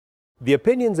The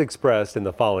opinions expressed in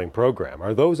the following program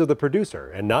are those of the producer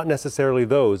and not necessarily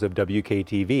those of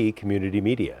WKTV Community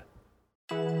Media.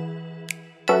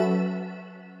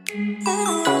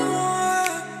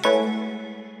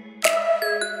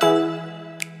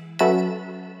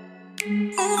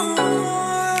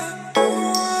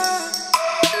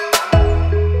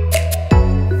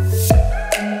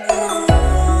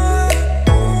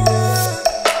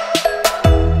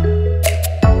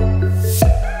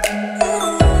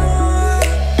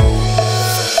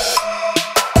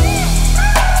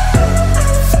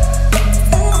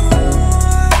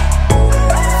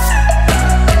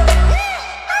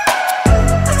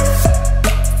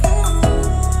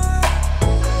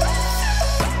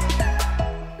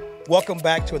 Welcome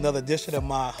back to another edition of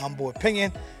My Humble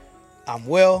Opinion. I'm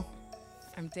Will.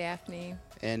 I'm Daphne.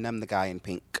 And I'm the guy in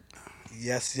pink.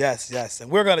 Yes.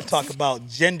 And we're going to talk about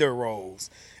gender roles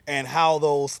and how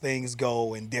those things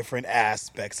go in different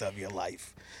aspects of your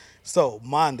life. So,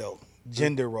 Mondo,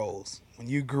 gender roles. When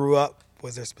you grew up,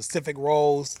 was there specific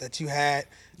roles that you had?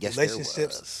 Yes, relationships? there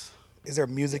was. Is there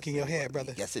music in your head,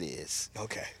 brother? Yes, it is.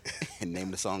 Okay. And the name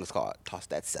of the song is called Toss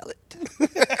That Salad.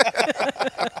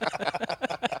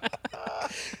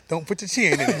 Don't put your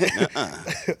chin in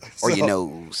it. Or your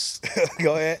nose.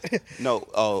 Go ahead.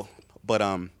 No,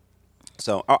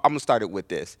 so I'm gonna start it with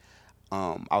this.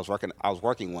 I was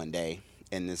working one day,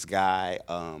 and this guy,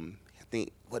 I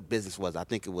think, what business was it? I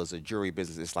think it was a jewelry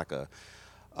business. It's like a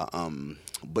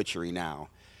butchery now,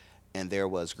 and there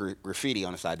was graffiti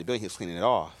on the side of the building. He was cleaning it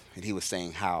off, and he was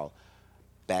saying how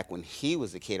back when he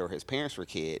was a kid or his parents were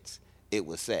kids, it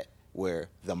was set where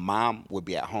the mom would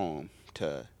be at home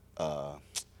to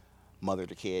mother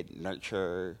the kid,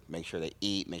 nurture, make sure they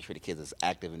eat, make sure the kids is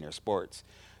active in their sports,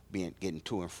 getting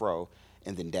to and fro,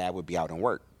 and then dad would be out and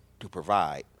work to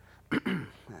provide. I don't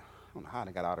know how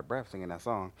I got out of breath singing that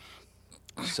song.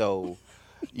 So,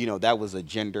 that was a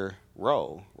gender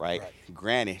role, right?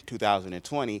 Granted,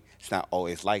 2020, it's not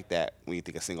always like that when you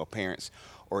think of single parents,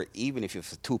 or even if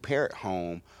it's a two-parent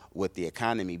home with the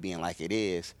economy being like it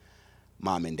is,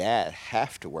 mom and dad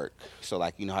have to work. So,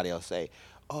 like, how they'll say,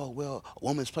 oh, well, a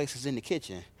woman's place is in the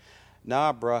kitchen.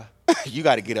 Nah, bruh, you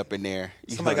got to get up in there.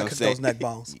 Somebody got to cook those neck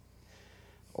bones.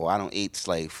 Well, I don't eat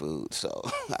slave food, so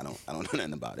I don't know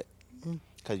nothing about it.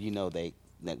 Because they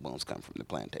neck bones come from the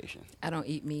plantation. I don't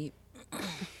eat meat.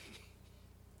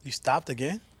 You stopped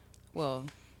again? Well,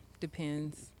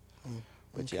 depends.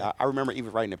 But okay. Yeah, I remember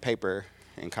even writing a paper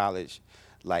in college,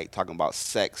 like talking about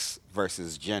sex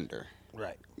versus gender.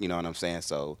 Right. You know what I'm saying?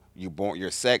 So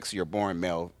your sex, you're born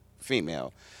male,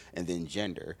 female, and then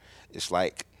gender. It's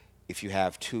like if you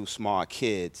have two small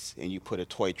kids and you put a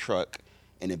toy truck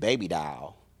and a baby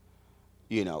doll,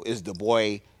 is the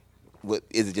boy,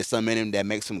 is it just something in him that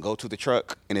makes him go to the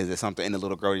truck, and is it something in the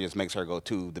little girl that just makes her go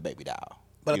to the baby doll?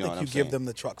 But I think you give them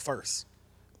the truck first.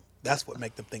 That's what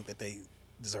make them think that they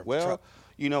deserve the truck.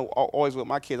 Always with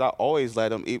my kids, I always let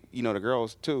them, the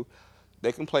girls too,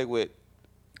 they can play with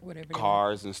whatever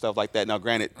cars and stuff like that. Now,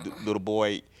 granted, little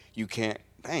boy, you can't.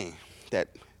 Dang,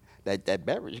 that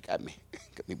beverage got me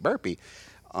burpy.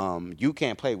 You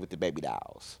can't play with the baby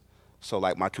dolls. So,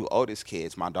 like my two oldest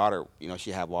kids, my daughter,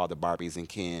 she have all the Barbies and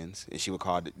Kens, and she would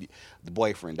call it the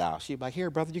boyfriend doll. She'd be like, "Here,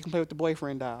 brother, you can play with the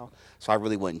boyfriend doll." So I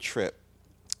really wouldn't trip,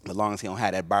 as long as he don't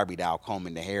have that Barbie doll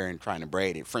combing the hair and trying to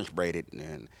braid it, French braid it,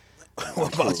 and.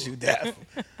 What about you, Daph?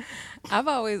 I've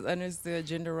always understood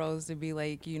gender roles to be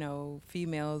like,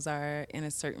 females are in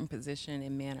a certain position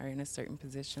and men are in a certain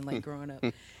position. Like growing up,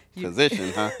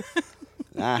 position,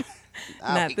 huh?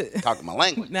 Talking my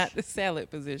language. Not the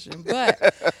salad position, but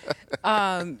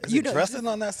is it dressing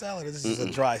on that salad, or this is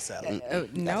a dry salad?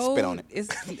 No, spit on it.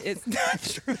 It's not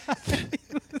dry.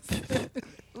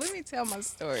 Let me tell my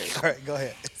story. All right, go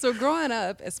ahead. So growing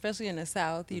up, especially in the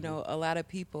South, a lot of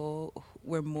people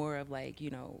were more of like,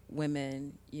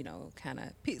 women, kind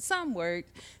of, some worked,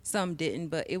 some didn't,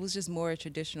 but it was just more a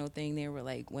traditional thing. They were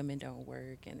like, women don't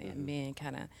work, and then men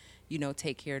kind of,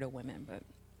 take care of the women. But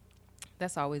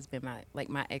that's always been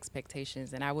my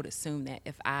expectations, and I would assume that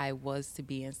if I was to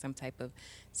be in some type of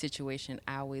situation,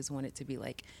 I always wanted to be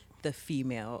like the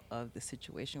female of the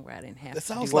situation where I didn't have. It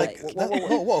sounds to like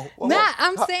whoa. Nah,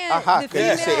 I'm saying the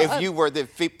female. You say if you were the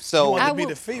so you want to be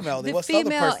the female. Then the what's female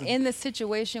the other person? in the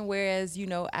situation, whereas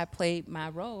I played my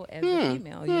role as a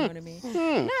female. You know what I mean?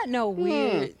 Not no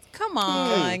weird. Come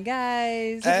on,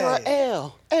 guys. Give her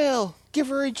an L. Give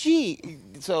her a G.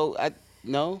 So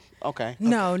no, okay.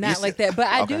 No, not like that. But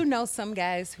I Okay. do know some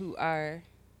guys who are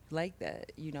like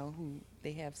that. Who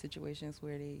they have situations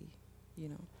where they,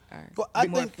 are Well, I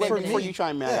more think Wait, for before me, you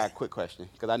chime in, I yeah. got a quick question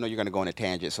because I know you're going to go on a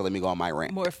tangent. So let me go on my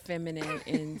rant. more feminine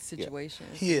in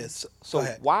situations. He is. So Go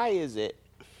ahead. why is it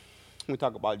when we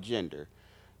talk about gender?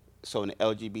 So in the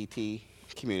LGBT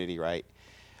community, right?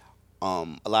 A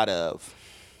lot of,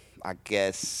 I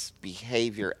guess,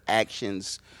 behavior,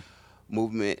 actions,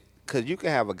 movement. Because you can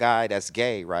have a guy that's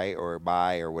gay, right, or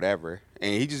bi or whatever,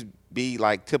 and he just be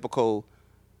like typical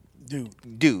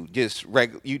Dude. dude, just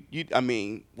regular. I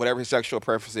mean, whatever his sexual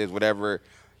preference is, whatever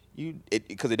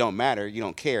because it don't matter. You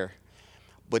don't care.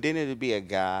 But then it'd be a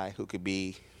guy who could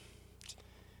be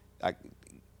like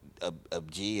a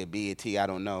G, a B, a T, I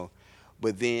don't know.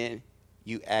 But then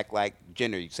you act like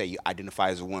gender. You say you identify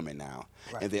as a woman now,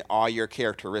 Right. and then all your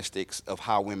characteristics of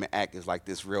how women act is like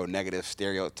this real negative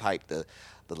stereotype. The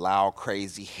loud,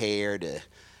 crazy hair, the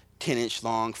 10-inch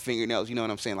long fingernails. You know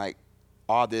what I'm saying? Like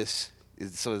all this.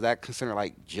 Is that considered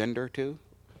like gender too?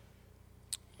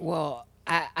 Well,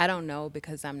 I don't know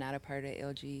because I'm not a part of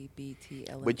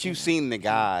LGBT. But you've seen the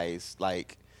guys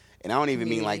like, and I don't even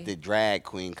mean like Community. the drag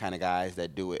queen kind of guys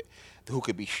that do it, who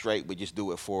could be straight but just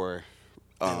do it for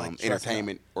like dressing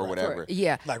entertainment up. or Right. whatever.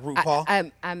 Yeah. Like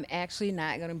RuPaul? I'm actually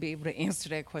not going to be able to answer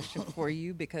that question for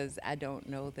you because I don't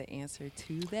know the answer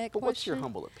to that But question. what's your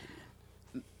humble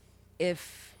opinion?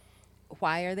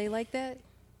 Why are they like that?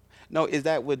 No,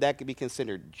 would that could be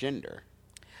considered gender?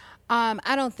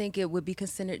 I don't think it would be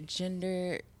considered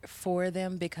gender for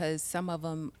them because some of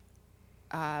them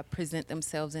present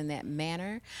themselves in that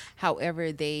manner.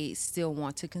 However, they still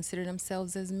want to consider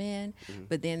themselves as men.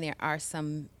 But then there are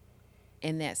some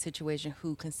in that situation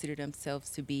who consider themselves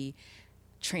to be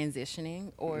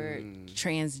transitioning or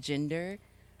transgender,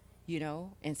 you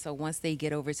know? And so once they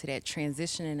get over to that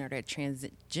transitioning or that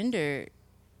transgender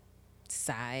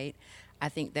side, I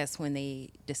think that's when they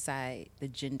decide the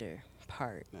gender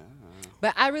part.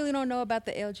 But I really don't know about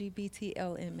the LGBT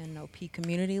LMNOP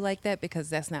community like that because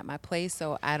that's not my place,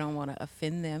 so I don't want to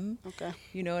offend them. Okay.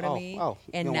 You know what I mean? You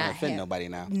don't want to offend nobody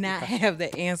now. Not have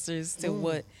the answers to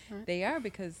what they are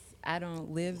because I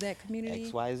don't live that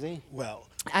community. XYZ. Well,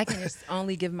 I can just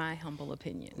only give my humble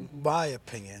opinion. my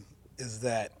opinion is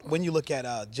that when you look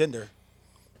at gender,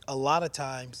 a lot of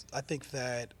times I think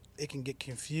that it can get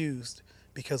confused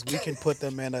because we can put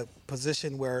them in a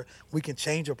position where we can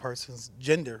change a person's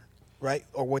gender, right?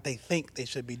 Or what they think they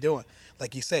should be doing.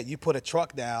 Like you said, you put a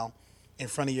truck down in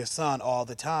front of your son all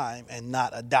the time and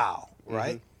not a doll,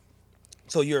 right?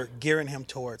 So you're gearing him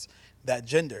towards that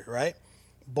gender, right?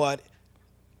 But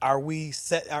are we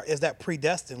set? Is that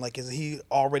predestined? Like, is he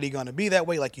already going to be that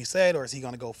way, like you said, or is he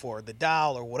going to go for the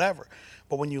doll or whatever?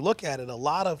 But when you look at it,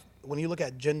 when you look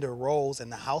at gender roles in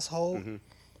the household,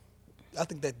 I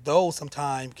think that those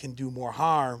sometimes can do more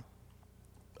harm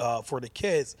for the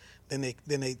kids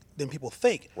than people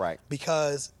think. Right.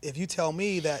 Because if you tell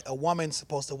me that a woman's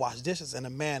supposed to wash dishes and a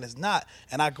man is not,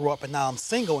 and I grew up and now I'm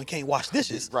single and can't wash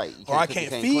dishes, Right. You or I can't cook, you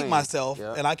can't can't feed clean. myself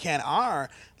Yeah. and I can't iron,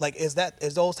 like is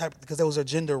those type because those are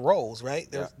gender roles, right?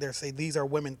 Yeah. They're say these are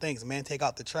women things. Men take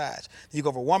out the trash. You go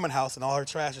over a woman's house and all her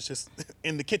trash is just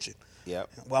in the kitchen.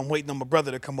 Yep. Well, I'm waiting on my brother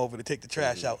to come over to take the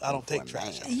trash out. I don't take For a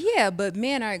trash man. out. Yeah, but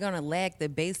men aren't going to lack the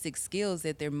basic skills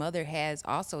that their mother has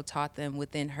also taught them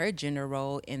within her gender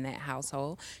role in that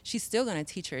household. She's still going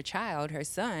to teach her child, her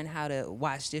son, how to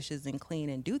wash dishes and clean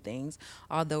and do things,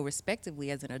 although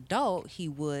respectively as an adult, he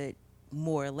would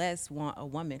more or less want a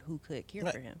woman who could care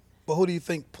for him. But who do you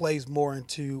think plays more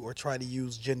into or try to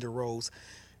use gender roles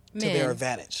to their Men.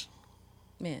 advantage?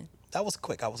 Men, That was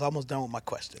quick. I was almost done with my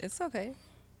question. it's okay.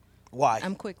 Why?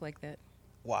 I'm quick like that.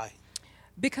 Why?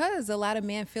 Because a lot of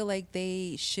men feel like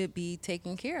they should be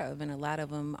taken care of, and a lot of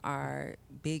them are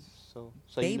big So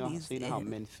babies. you know how and-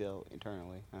 men feel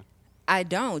internally, huh? I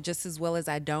don't, just as well as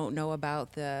I don't know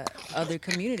about the other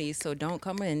communities. So don't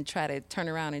come and try to turn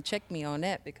around and check me on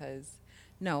that because,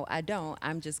 no, I don't.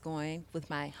 I'm just going with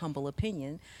my humble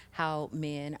opinion how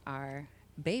men are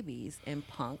babies and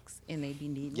punks and they be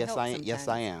needing Yes, help I am. Yes,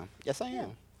 I sometimes. am. Yes, I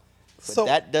am. But So-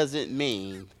 that doesn't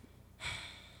mean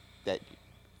that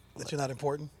That you're not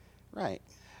important? right.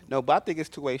 No, but I think it's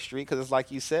two-way street because it's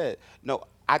like you said. No,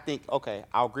 I think okay,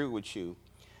 I'll agree with you,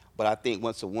 but I think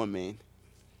once a woman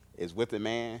is with a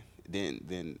man, then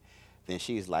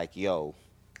she's like, yo,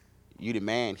 you the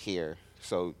man here,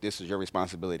 so this is your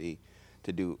responsibility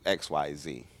to do X, Y,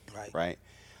 Z. Right. Right.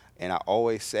 And I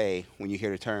always say when you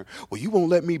hear the term, well, you won't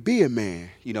let me be a man,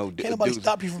 you know. Can't nobody dudes-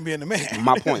 stop you from being a man.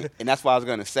 my point, and that's what I was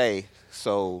gonna say.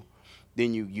 So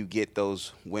then you get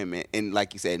those women, and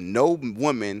like you said, no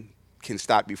woman can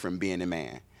stop you from being a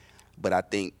man. But I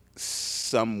think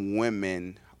some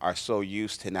women are so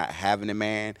used to not having a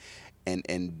man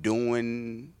and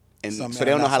doing and Some so men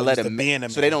they are don't know not how to so let used to a being man. a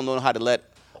So they man. don't know how to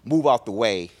move out the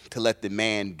way to let the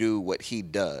man do what he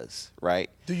does, right?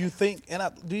 Do you think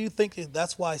that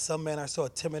that's why some men are so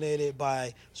intimidated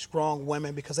by strong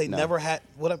women because they No. never had?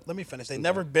 Let me finish. They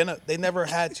never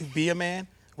had to be a man,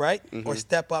 right? Or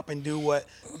step up and do what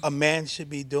a man should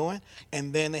be doing,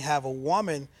 and then they have a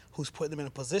woman who's putting them in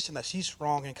a position that she's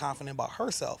strong and confident about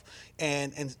herself,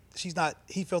 and she's not.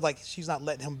 He feels like she's not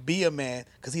letting him be a man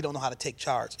because he don't know how to take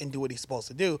charge and do what he's supposed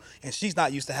to do, and she's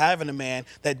not used to having a man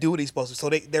that do what he's supposed to. So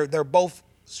they're both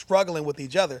struggling with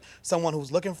each other. Someone who's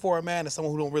looking for a man and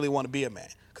someone who don't really want to be a man.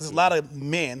 Because there's a lot of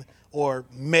men or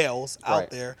males out Right.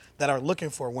 there that are looking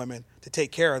for women to take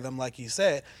care of them, like you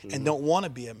said, and don't want to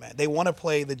be a man. They want to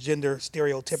play the gender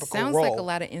stereotypical Sounds role. like a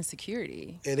lot of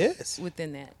insecurity It is.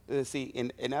 within that. See,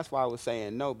 and that's why I was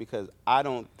saying no, because I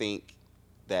don't think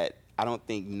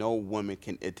no woman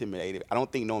can intimidate it. I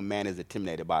don't think no man is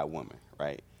intimidated by a woman,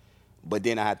 right? But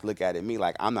then I have to look at it me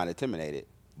like I'm not intimidated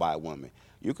by a woman.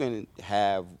 You can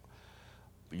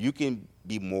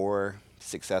be more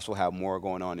successful, have more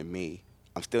going on than me.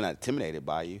 I'm still not intimidated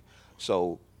by you.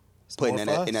 So putting more in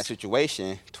for that us.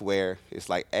 situation to where it's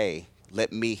like, hey,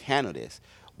 let me handle this.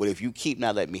 But if you keep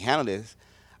not letting me handle this,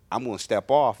 I'm going to step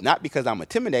off, not because I'm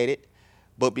intimidated,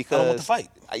 but because don't want to fight.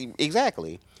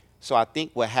 Exactly. So I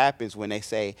think what happens when they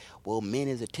say, well, men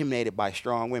is intimidated by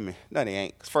strong women. No, they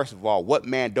ain't. 'Cause first of all, what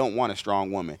man don't want a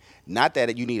strong woman? Not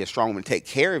that you need a strong woman to take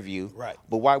care of you. Right.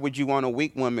 But why would you want a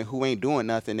weak woman who ain't doing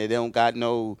nothing, that don't got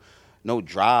no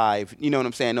drive, you know what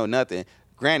I'm saying, no nothing.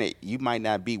 Granted, you might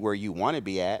not be where you want to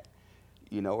be at,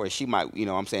 or she might, you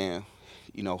know what I'm saying,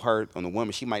 her on the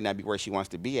woman, she might not be where she wants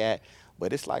to be at,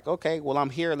 but it's like, okay, well, I'm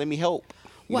here, let me help.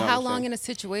 You Well, know how what I'm long saying? in a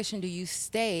situation do you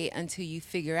stay until you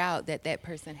figure out that that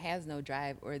person has no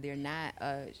drive, or they're not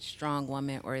a strong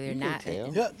woman, or they're can not?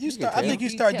 tell. Yeah, You can I think tell. you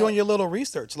start You doing tell. your little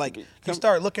research. Like you Come-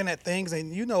 start looking at things,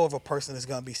 and you know if a person is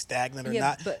going to be stagnant or Yeah,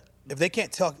 not. but- If they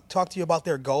can't talk to you about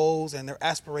their goals and their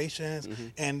aspirations,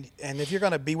 Mm-hmm. and if you're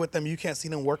going to be with them, you can't see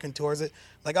them working towards it.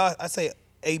 Like I say,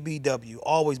 ABW,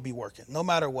 always be working, no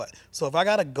matter what. So if I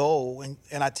got a goal and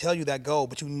I tell you that goal,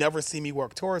 but you never see me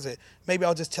work towards it, maybe I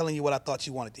was just telling you what I thought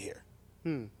you wanted to hear.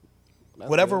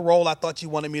 Whatever good. role I thought you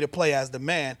wanted me to play as the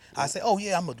man, I say, oh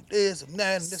yeah, I'm gonna do this and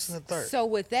that and this and the third. So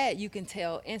with that, you can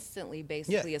tell instantly.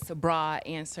 Basically, Yeah. it's a broad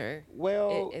answer.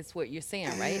 Well, it's what you're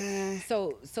saying, right?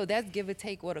 So that's give or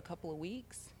take what, a couple of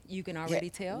weeks. You can already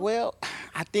tell. Well,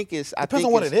 I think it's Depends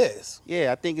on what it is.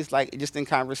 Yeah, I think it's like just in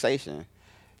conversation,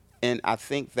 and I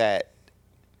think that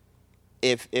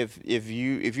if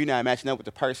you're not matching up with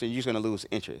the person, you're just gonna lose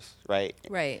interest, right?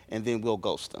 Right. And then we'll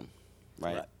ghost them,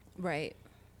 right? Right. Right.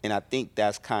 And I think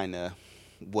that's kind of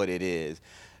what it is.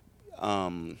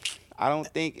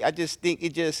 I just think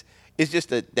it's just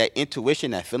that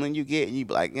intuition, that feeling you get, and you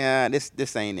be like, yeah,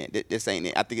 this ain't it. This ain't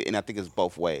it. I think it's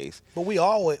both ways. But we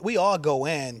all go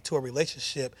into a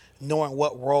relationship knowing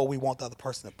what role we want the other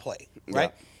person to play,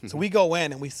 right? Yeah. So we go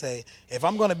in and we say, if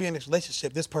I'm going to be in this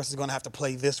relationship, this person's going to have to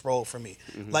play this role for me.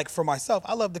 Like for myself,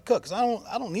 I love to cook, so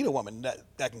I don't need a woman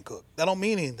that can cook. That don't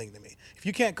mean anything to me. If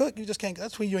you can't cook, you just can't.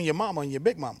 That's between you and your mama and your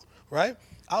big mama, right?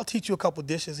 I'll teach you a couple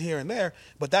dishes here and there,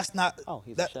 but that's not. Oh,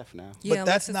 he's that, a chef now. Yeah, But unless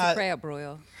that's it's not. a crab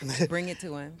broil. Bring it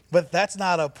to him. But that's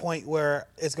not a point where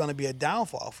it's going to be a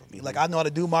downfall for me. Like I know how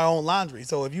to do my own laundry,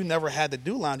 so if you never had to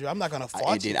do laundry, I'm not going to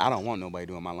fault you. I don't want nobody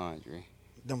doing my laundry.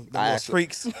 Them I little actually-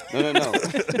 streaks.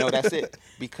 No, that's it.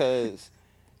 Because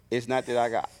it's not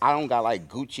that I don't got like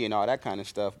Gucci and all that kind of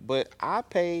stuff, but I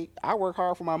work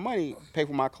hard for my money, pay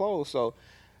for my clothes. So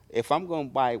if I'm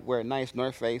gonna wear nice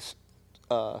North Face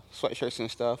sweatshirts and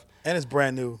stuff, And it's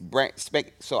brand new.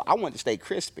 so I want to stay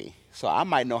crispy. So I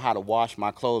might know how to wash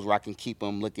my clothes where I can keep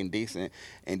them looking decent,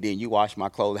 and then you wash my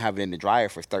clothes and have it in the dryer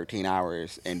for 13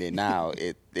 hours, and then now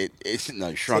it's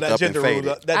shrunk that up and gender role,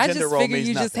 faded. that I gender just role figure means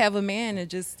you nothing. just have a man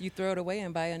and you throw it away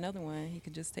and buy another one. He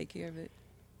could just take care of it.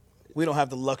 We don't have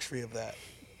the luxury of that.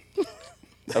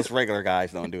 Us regular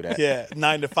guys don't do that. Yeah,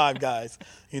 9 to 5 guys.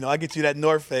 I get you that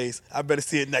North Face. I better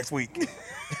see it next week.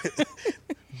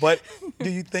 But do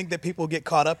you think that people get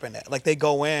caught up in that? Like they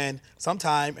go in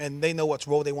sometime and they know what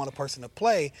role they want a person to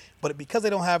play, but because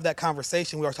they don't have that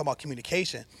conversation, we are talking about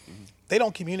communication. They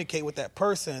don't communicate with that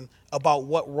person about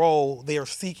what role they are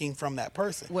seeking from that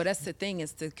person. Well, that's the thing,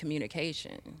 is the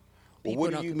communication. Well, People what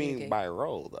do don't you mean communicate. by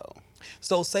role, though?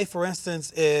 So say, for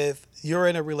instance, if you're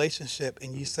in a relationship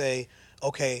and you say,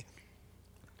 okay,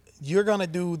 you're going to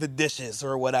do the dishes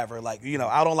or whatever. Like,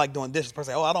 I don't like doing dishes per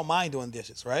se. Oh, I don't mind doing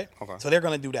dishes, right? Okay. So they're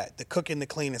going to do that, the cooking, the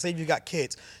cleaning. Say if you got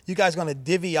kids, you guys going to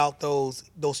divvy out those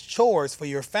chores for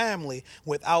your family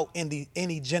without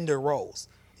any gender roles.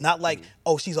 Not like,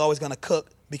 oh, she's always going to cook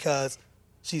because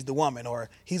she's the woman, or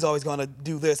he's always going to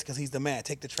do this because he's the man.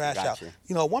 Take the trash out. Gotcha.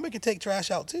 A woman can take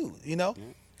trash out too.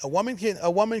 A woman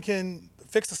can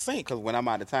fix a sink. Because when I'm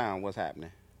out of town, what's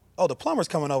happening? Oh, the plumber's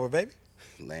coming over, baby.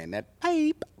 Laying that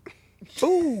pipe.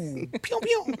 Ooh, pew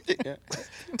pew. Yeah.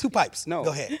 2 pipes. No,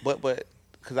 Go ahead. But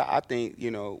because I think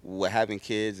with having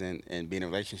kids and being in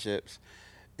relationships,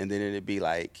 and then it'd be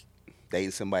like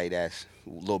dating somebody that's a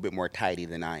little bit more tidy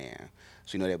than I am.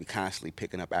 So they'll be constantly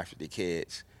picking up after the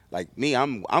kids. Like me,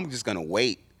 I'm just gonna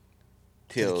wait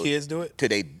till the kids do it. till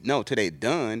they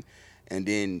done, and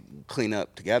then clean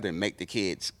up together and make the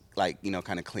kids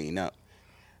kind of clean up.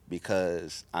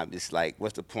 Because I'm just like,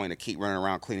 what's the point of keep running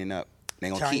around cleaning up? They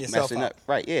gonna Tiring keep yourself messing out. up,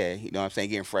 right? Yeah, you know what I'm saying,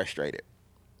 getting frustrated.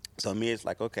 So me, it's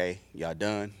like, okay, y'all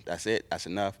done. That's it. That's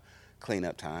enough.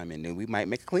 Cleanup time, and then we might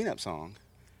make a cleanup song.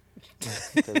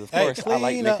 Because of Hey, course I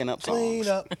like making up songs. Clean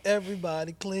up,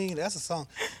 everybody clean. That's a song.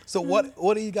 So what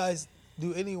do you guys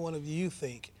do? Any one of you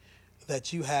think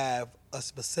that you have a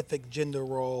specific gender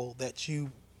role that's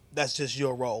just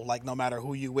your role? Like no matter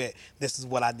who you with, this is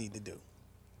what I need to do.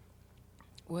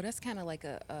 Well, that's kind of like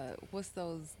what's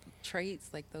those traits,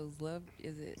 like those love,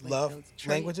 is it? Like Love those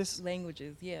languages?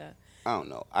 Languages, yeah. I don't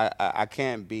know. I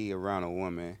can't be around a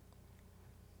woman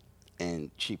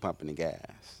and she pumping the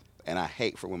gas, and I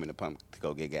hate for women to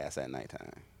go get gas at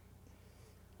nighttime.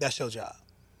 That's your job.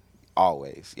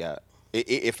 Always, yeah.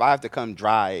 If I have to come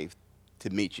drive to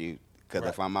meet you, because Right.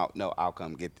 if I'm out, no, I'll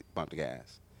come pump the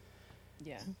gas.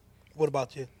 Yeah. What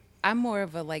about you? I'm more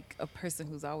of a person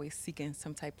who's always seeking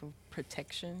some type of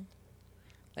protection.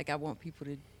 Like I want people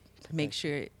to make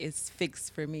sure it's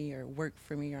fixed for me or work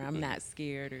for me, or I'm not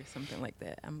scared or something like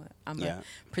that. I'm Yeah.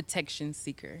 a protection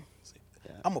seeker.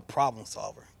 I'm a problem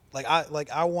solver.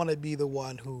 I want to be the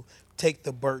one who take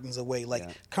the burdens away.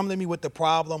 Come to me with the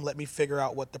problem. Let me figure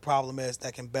out what the problem is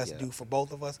that can best do for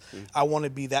both of us. I want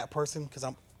to be that person because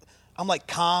I'm like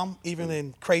calm even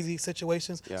in crazy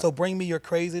situations. Yeah. So bring me your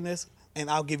craziness, and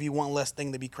I'll give you one less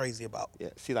thing to be crazy about. Yeah.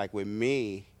 See, like with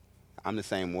me, I'm the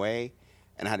same way,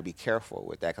 and I had to be careful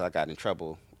with that because I got in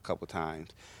trouble a couple times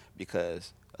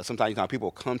because sometimes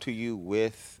people come to you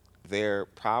with their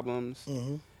problems.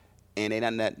 And they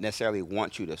don't necessarily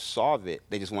want you to solve it.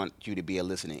 They just want you to be a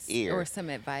listening ear. Or some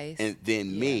advice. And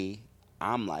then me,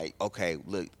 I'm like, okay,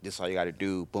 look, this is all you got to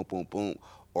do, boom, boom, boom.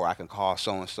 Or I can call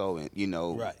so-and-so and,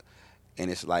 Right.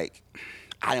 And it's like,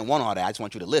 I didn't want all that. I just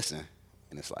want you to listen.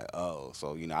 And it's like, oh,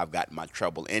 so, I've got my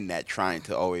trouble in that trying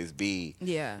to always be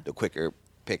the quicker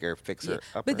picker, fixer,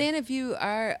 upper. But then if you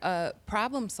are a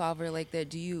problem solver like that,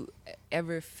 do you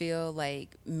ever feel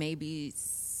like maybe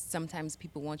sometimes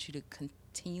people want you to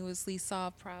continuously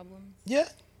solve problems? Yeah.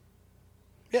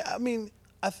 I mean,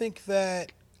 I think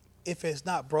that if it's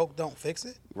not broke, don't fix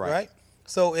it. Right.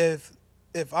 So if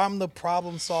I'm the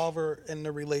problem solver in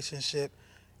the relationship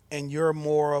and you're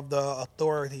more of the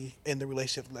authority in the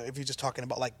relationship, if you're just talking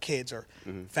about like kids or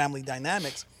family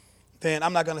dynamics, then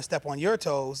I'm not going to step on your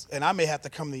toes, and I may have to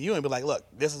come to you and be like, look,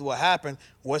 this is what happened.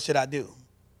 What should I do?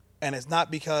 And it's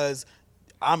not because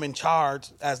I'm in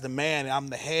charge as the man and I'm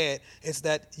the head. It's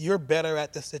that you're better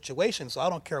at the situation. So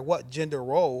I don't care what gender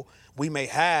role we may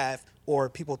have or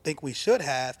people think we should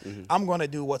have. I'm going to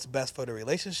do what's best for the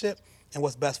relationship and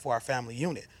what's best for our family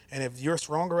unit. And if you're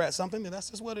stronger at something, then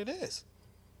that's just what it is.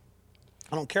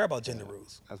 I don't care about gender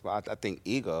rules. That's why I think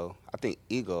ego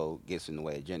gets in the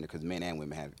way of gender because men and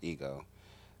women have ego.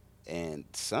 And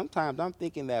sometimes I'm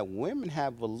thinking that women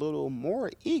have a little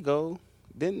more ego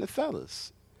than the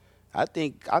fellas. I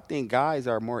think guys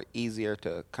are more easier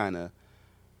to kind of,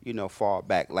 fall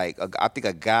back. Like I think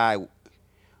a guy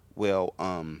will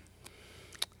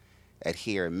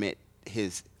admit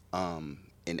his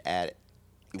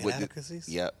Inadequacies?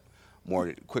 Yep,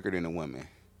 more quicker than a woman.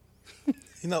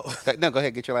 No, go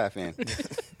ahead, get your laugh in.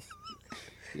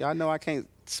 Y'all know I can't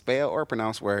spell or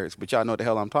pronounce words, but y'all know what the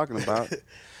hell I'm talking about.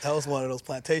 that was one of those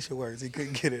plantation words. He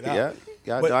couldn't get it out. Yeah,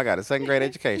 y'all know I got a second grade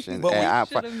education. But and I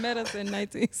Should have met us in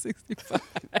 1965.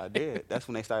 I did. That's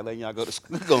when they started letting y'all go to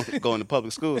school, go into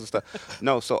public schools and stuff.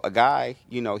 No, so a guy,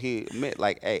 he admit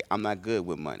like, hey, I'm not good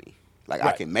with money. Like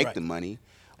I can make the money,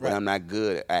 but I'm not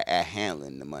good at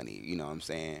handling the money. You know what I'm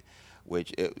saying?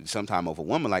 Which sometime of a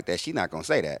woman like that, she's not gonna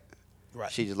say that. Right.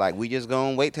 She's just like, we just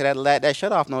gonna wait till that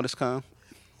shut off notice come.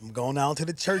 I'm going down to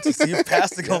the church to see if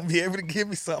pastor gonna be able to give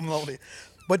me something on it.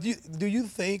 But do you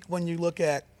think when you look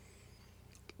at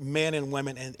men and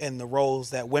women and the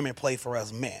roles that women play for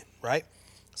us men, right?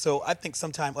 So I think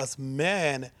sometimes us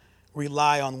men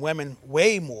rely on women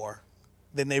way more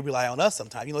then they rely on us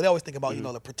sometimes. You know, they always think about, you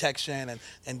know, the protection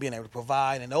and being able to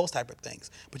provide and those type of things.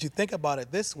 But you think about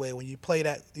it this way, when you play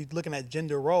that, you're looking at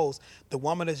gender roles, the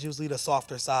woman is usually the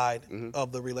softer side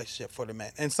of the relationship for the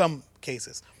man, in some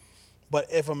cases. But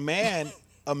if a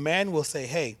man will say,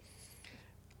 hey,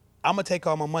 I'm going to take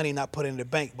all my money and not put it in the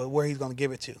bank, but where he's going to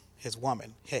give it to? His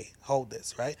woman. Hey, hold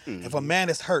this, right? If a man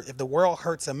is hurt, if the world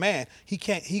hurts a man,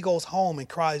 he goes home and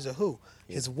cries to who?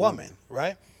 His woman,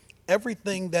 right?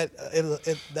 Everything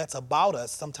that's about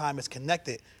us sometimes is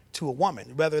connected to a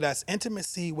woman, whether that's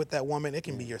intimacy with that woman. It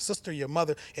can be your sister, your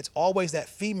mother. It's always that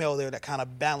female there that kind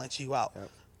of balance you out. Yep.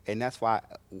 And that's why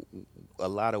a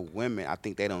lot of women, I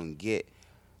think they don't get,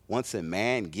 once a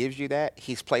man gives you that,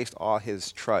 he's placed all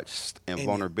his trust and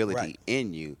vulnerability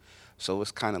in you. So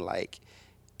it's kind of like,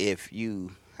 if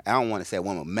you, I don't want to say a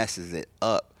woman messes it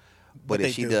up, but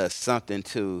if she does something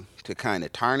to kind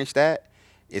of tarnish that,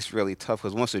 it's really tough.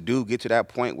 Because once a dude get to that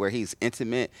point where he's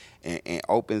intimate and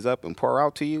opens up and pour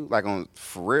out to you, like on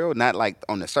for real, not like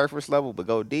on the surface level, but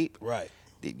go deep. Right.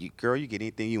 Girl, you get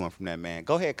anything you want from that man.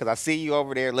 Go ahead, because I see you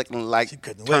over there looking like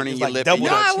Turning turning your lip. double No,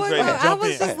 dutch. I She's was, ready to I jump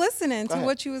was in. just listening to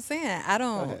what you were saying.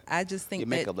 I just think Your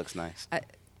makeup looks nice.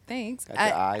 Thanks. Got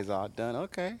your eyes all done.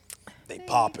 Okay. They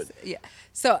popping. Yeah.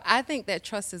 So I think that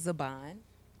trust is a bond,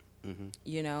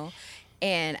 you know,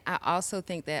 and I also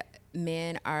think that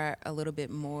men are a little bit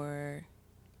more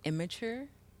immature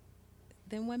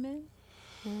than women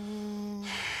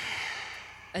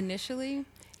initially.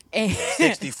 And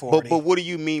 60-40. But what do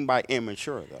you mean by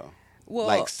immature, though? Well,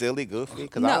 like silly, goofy?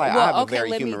 Because no, I well, have a okay, very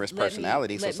let me- humorous let me-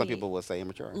 personality, so let some me- people will say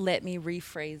immature. let me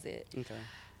rephrase it. Okay.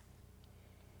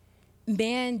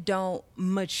 Men don't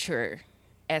mature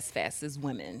as fast as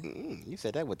women. You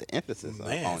said that with the emphasis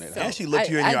Man, on it. and she looked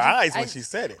you in your eyes when I- she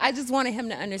said it. I just wanted him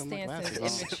to understand glasses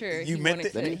since on. immature. You he meant wanted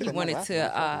it? to, Let me he put my wanted glasses on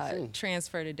so I can to see.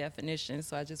 transfer the definition,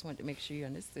 so I just wanted to make sure you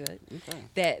understood Okay.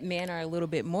 that men are a little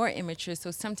bit more immature.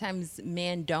 So sometimes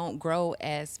men don't grow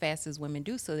as fast as women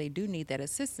do, so they do need that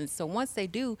assistance. So once they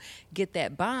do get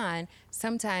that bond,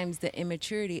 sometimes the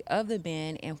immaturity of the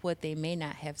men and what they may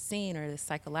not have seen or the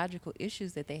psychological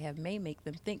issues that they have may make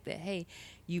them think that, hey,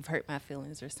 you've hurt my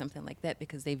feelings or something like that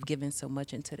because they've given so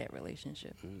much into that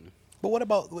relationship. But what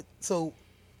about, so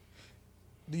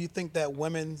do you think that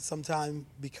women sometimes,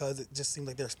 because it just seems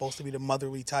like they're supposed to be the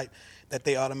motherly type, that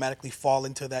they automatically fall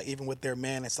into that even with their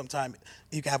man? And sometimes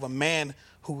you can have a man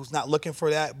who's not looking for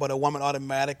that, but a woman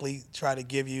automatically try to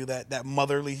give you that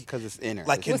motherly, Because it's inner.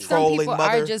 like Well, some controlling people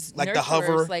mother, are just like the nurturers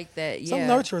hover. like that, Some yeah.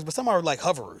 nurturers, but some are like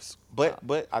hoverers. But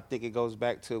I think it goes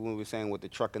back to when we were saying with the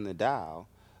truck and the dial.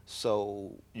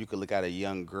 So you could look at a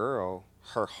young girl,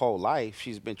 her whole life,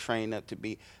 she's been trained up to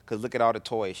be, because look at all the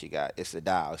toys she got. It's a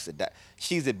dial. It's a dial.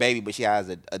 She's a baby, but she has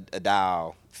a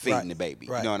dial feeding Right, the baby.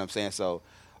 right. You know what I'm saying? So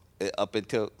up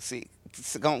until, see,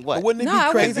 it's going what? But wouldn't it No, be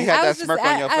I crazy? wasn't. You had I that was just. smirk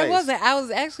on your I face. wasn't. I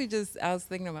was actually just. I was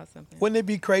thinking about something. Wouldn't it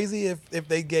be crazy if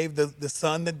they gave the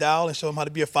son the dial and show him how to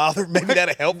be a father? Maybe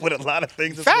that'll help with a lot of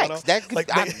things that's Facts. going on. That could-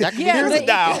 that could be here's but a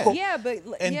dial. Yeah, but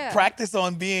And yeah. practice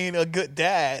on being a good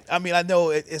dad. I mean, I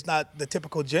know it's not the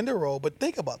typical gender role, but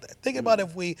think about that. Think about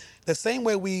if the same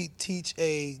way we teach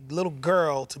a little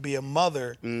girl to be a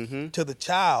mother to the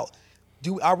child,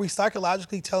 are we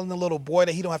psychologically telling the little boy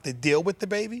that he don't have to deal with the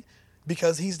baby?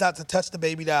 Because he's not to touch the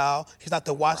baby doll, he's not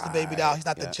to watch the baby doll, he's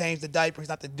not to change the diaper, he's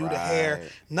not to do the hair.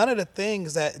 Right. None of the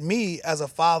things that me, as a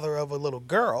father of a little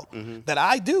girl, that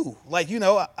I do. Like, you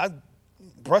know, I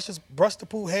brush the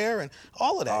poo hair and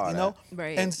all of that, All you know?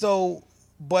 Right. And so,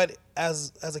 but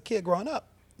as a kid growing up,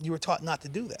 you were taught not to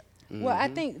do that. Well, I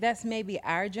think that's maybe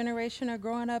our generation of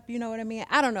growing up. You know what I mean?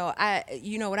 I don't know.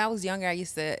 When I was younger, I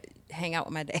used to hang out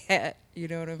with my dad. You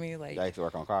know what I mean? Like I used to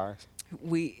work on cars.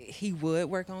 he would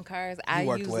work on cars. You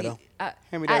worked with him? Hand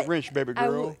me that wrench, baby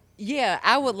girl.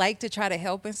 I would like to try to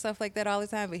help and stuff like that all the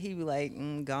time, but he'd be like,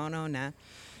 "Going on now."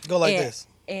 Go like And- this.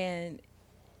 And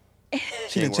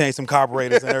She didn't change some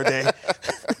carburetors in her day.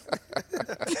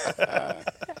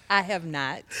 I have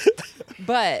not.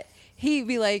 But he'd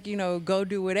be like, go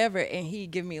do whatever. And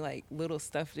he'd give me like little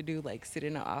stuff to do, like sit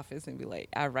in the office and be like,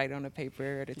 I write on the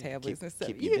paper or the tablets and stuff.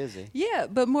 keep you Yeah, busy. Yeah,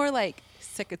 but more like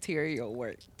secretarial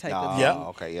work type of Oh, thing. Yeah.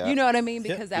 okay, yeah. You know what I mean?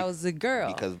 Because I was a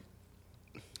girl. Because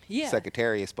yeah.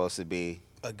 secretary is supposed to be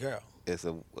A girl. Is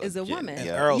a woman. And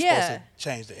Yeah. Earl's Yeah. supposed to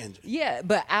change the engine. Yeah,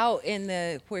 but out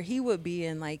in where he would be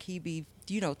and like he'd be,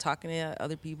 talking to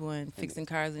other people and fixing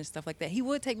cars and stuff like that. He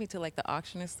would take me to like the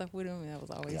auction and stuff with him. And that was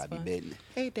always I'd be fun. bidding.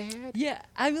 Hey, Dad. Yeah,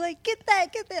 I'd be like, get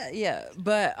that. Yeah,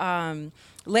 but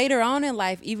later on in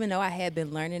life, even though I had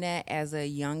been learning that as a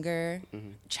younger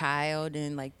child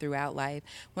and like throughout life,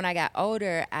 when I got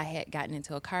older, I had gotten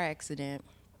into a car accident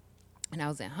and I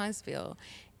was in Huntsville,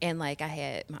 and like I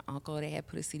had my uncle, they had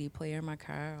put a CD player in my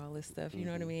car, all this stuff, you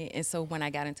know what I mean? And so when I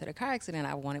got into the car accident,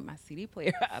 I wanted my CD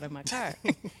player out of my car.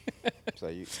 So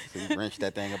you wrenched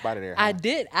that thing up out of there. Huh? I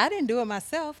didn't do it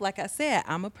myself. Like I said,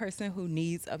 I'm a person who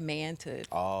needs a man to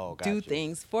do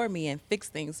things for me and fix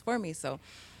things for me. So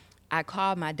I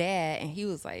called my dad, and he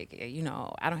was like, you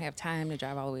know, I don't have time to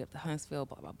drive all the way up to Huntsville,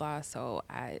 blah, blah, blah. So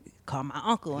I called my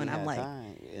uncle, and I'm like,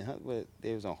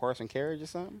 It was on horse and carriage or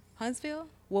something? Huntsville?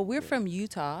 Well, we're from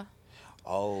Utah.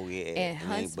 Oh, yeah. And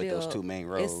Huntsville, but those two main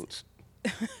roads.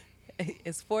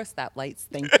 It's 4 stoplights,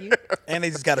 thank you. And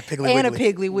they just got a Piggly Wiggly. And a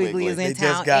Piggly Wiggly is in They just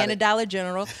town, got and it. a Dollar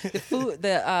General.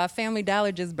 The Family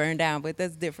Dollar just burned down, but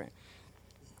that's different.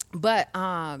 But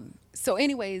so,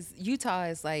 anyways, Utah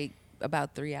is like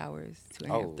about 3 hours,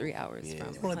 2.5, 3 hours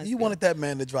from Huntsville. You wanted that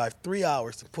man to drive 3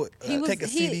 hours to put take a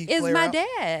CD He is player my out?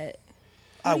 dad.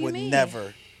 I What do you would mean?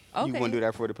 never. Okay. You wouldn't do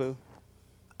that for the poo?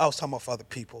 I was talking about for other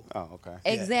people. Oh, okay.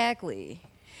 Exactly.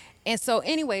 And so,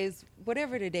 anyways,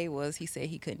 whatever the day was, he said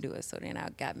he couldn't do it. So then I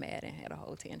got mad and had a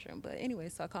whole tantrum. But anyway,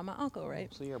 so I called my uncle, right?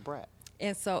 So you're a brat.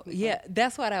 And so, yeah,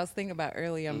 that's what I was thinking about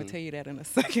earlier. I'm going to tell you that in a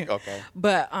second. Okay.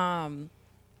 But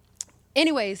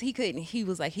anyways, he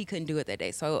was like, he couldn't do it that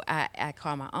day. So I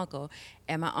called my uncle,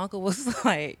 and my uncle was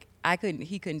like,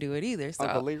 he couldn't do it either. So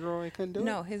Uncle Leroy couldn't do it?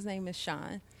 No, his name is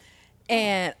Sean.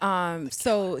 And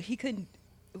so he couldn't,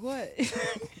 what?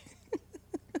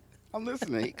 I'm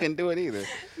listening. He couldn't do it either.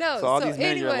 No, So all so these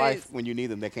men in your anyways- life, when you need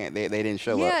them, they can't. They didn't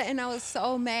show Yeah, up. and I was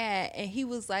so mad. And he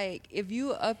was like, if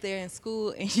you up there in school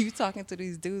and you talking to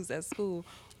these dudes at school,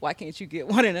 why can't you get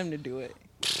one of them to do it?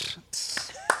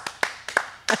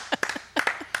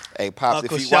 Hey, pops,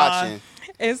 Uncle if you Sean. watching,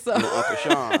 And so, Uncle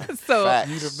Sean. so Facts.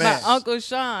 You the my man. Uncle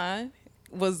Sean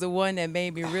was the one that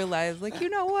made me realize, like, you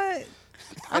know what?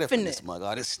 I done this mug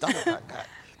all this stomach I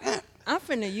got. I'm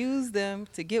finna use them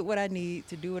to get what I need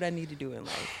to do what I need to do in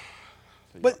life.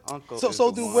 But Uncle so is so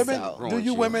the do one women? that Do ruins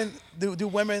you you. women? Do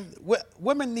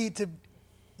women need to?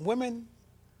 Women,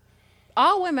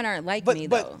 All women aren't like me,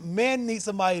 though. but men need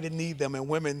somebody to need them, and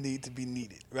women need to be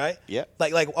needed, right? Yep.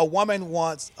 Like a woman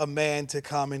wants a man to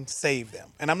come and save them,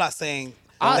 and I'm not saying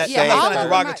All- that, yeah, that's all not of them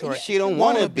derogatory. are- She don't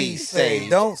wanna be saved.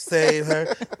 Don't save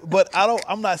her. But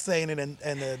I'm not saying it in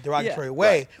a derogatory Yeah.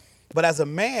 way. But as a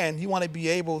man, you want to be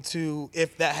able to,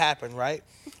 if that happened, right?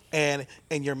 And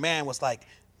your man was like,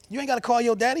 you ain't got to call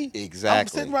your daddy. I'm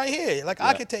Exactly. sitting right here. Like, I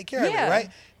Yeah. can take care of Yeah. it, right?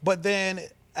 But then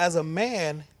as a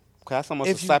man, That's almost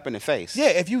If a you- slap in the face. yeah,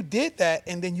 if you did that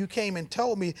and then you came and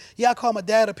told me, yeah, I called my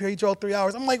dad up here, he drove 3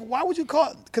 hours. I'm like, why would you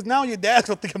call? Because now your dad's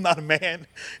going to think I'm not a man.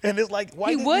 And it's like,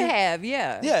 why He didn't would you? have,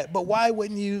 yeah. Yeah, but why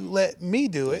wouldn't you let me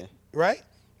do it, right?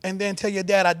 And then tell your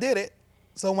dad I did it.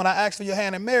 So when I asked for your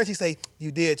hand in marriage, he say,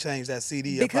 you did change that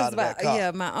CD up out Because of that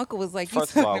car. my uncle was like, you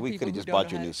First of all, talking to we people could have who just don't bought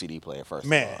know you a how new to- CD player first.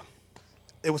 Man, Of all.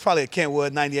 it was probably a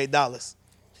Kentwood, $98.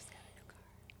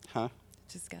 Huh?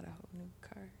 Just got a whole new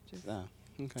car. Just, Oh,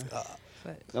 okay.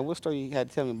 but Now, what story you had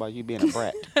to tell me about you being a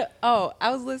brat? oh,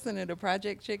 I was listening to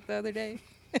Project Chick the other day.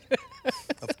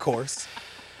 Of course.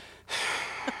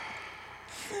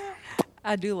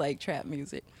 I do like trap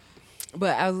music,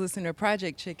 but I was listening to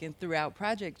Project Chick, and throughout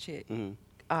Project Chick,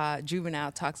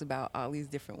 Juvenile talks about all these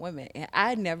different women, and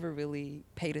I never really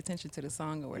paid attention to the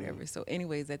song or whatever. So,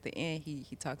 anyways, at the end, he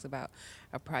talks about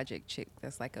a Project Chick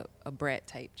that's like a brat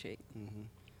type chick,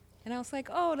 and I was like,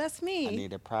 oh, that's me. I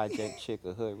need a project chick,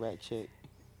 a hood rat chick.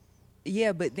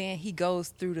 Yeah, but then he goes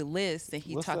through the list and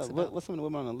he What's talks up? about. What's some of the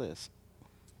women on the list?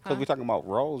 Because Huh? we're talking about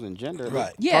roles and gender. Right.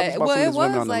 Talk Yeah, us about well, some of it these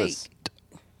women was on the like. list.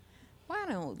 Why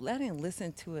I didn't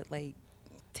listen to it like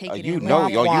take it You in. know,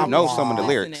 with yo, you me. know some of the Womp,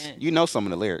 lyrics. Listening. You know some of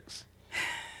the lyrics.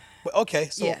 But okay,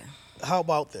 so Yeah. how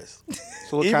about this?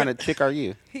 So what Even- kind of chick are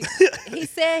you? He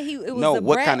said it was No, a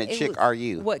what brat. kind of It chick was- are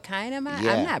you? What kind am I?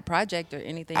 Yeah. I'm not project or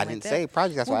anything I like didn't that. say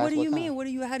project, that's well, why I what asked do you what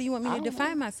mean? kind. How do you want me I to don't define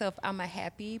know. myself? I'm a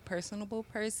happy, personable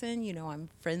person. You know, I'm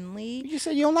friendly. You just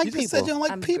said you don't like You people. just said you don't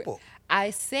like I'm gr- people.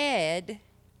 I said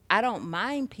I don't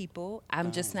mind people.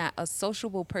 I'm just not a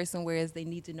sociable person, whereas they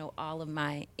need to know all of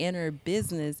my inner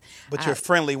business. But you're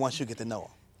friendly once you get to know them.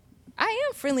 I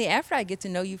am friendly after I get to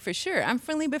know you for sure. I'm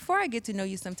friendly before I get to know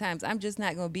you sometimes. I'm just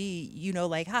not going to be,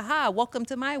 like, haha, welcome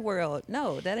to my world.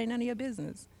 No, that ain't none of your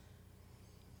business.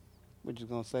 What you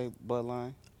gonna say,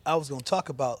 Bloodline? I was going to talk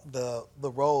about the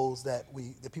roles that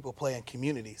people play in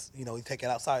communities. You know, you take it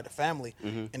outside the family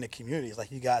in the communities.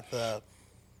 Like you got the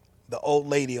old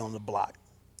lady on the block,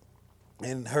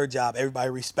 and her job, everybody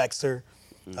respects her.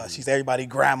 She's everybody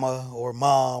grandma or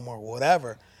mom or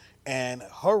whatever, and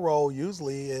her role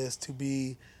usually is to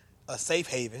be a safe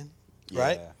haven,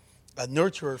 right? a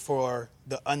nurturer for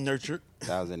the unnurtured.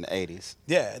 That was in the 80s.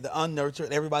 Yeah, the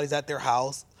unnurtured. Everybody's at their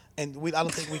house, and I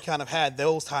don't think we kind of had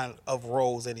those kind of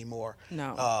roles anymore.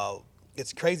 No.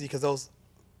 It's crazy because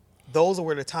those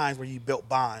were the times where you built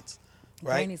bonds,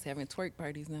 right? Granny's having twerk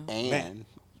parties now. And Man.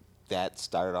 that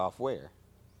started off where?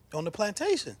 On the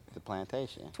plantation. The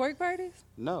plantation. Twerk parties?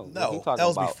 No, what he No, talking that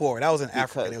was about- before. That was in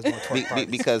Africa. They was doing twerk parties.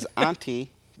 because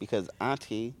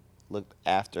auntie looked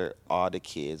after all the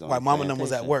kids on While the mama and them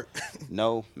was at plantation. work.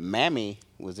 No, mammy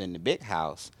was in the big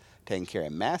house taking care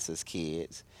of massa's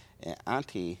kids, and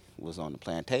auntie was on the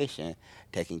plantation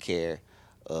taking care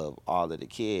of all of the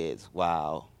kids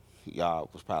while y'all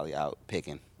was probably out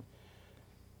picking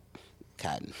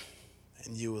cotton.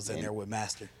 And you was in there with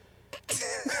Master.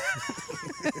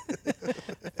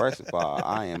 First of all,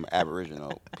 I am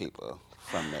Aboriginal people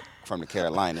from the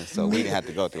Carolinas, so we didn't have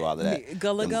to go through all of that.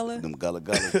 Gullah them, Gullah? them Gullah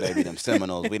Gullas, baby, them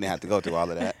Seminoles. We didn't have to go through all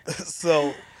of that.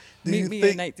 So, do you Meet me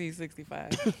think in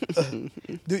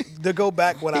 1965. to go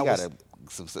back when He I got was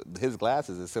his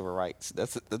glasses is civil rights.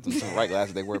 That's the civil rights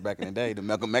glasses they wore back in the day. The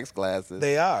Malcolm X glasses.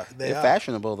 They are. They're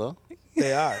fashionable though.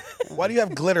 They are. Why do you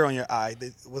have glitter on your eye?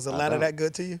 Was Atlanta don't. that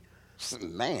good to you?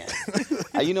 Man,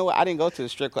 you know what? I didn't go to the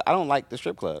strip club. I don't like the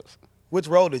strip clubs. Which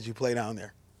role did you play down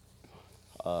there?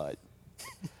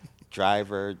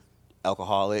 Driver,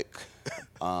 alcoholic.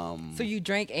 So you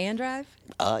drank and drive?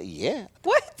 Yeah.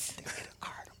 What? Get a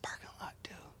car in the parking lot,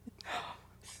 dude.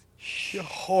 You're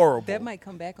horrible. That might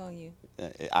come back on you.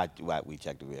 We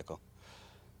checked the vehicle.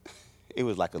 It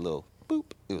was like a little boop.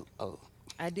 It was, oh,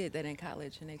 I did that in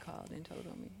college, and they called and told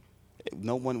on me.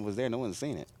 no one was there. No one's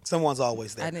seen it. Someone's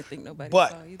always there. I didn't think nobody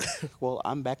But- saw either. Well,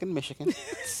 I'm back in Michigan.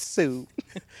 So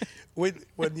when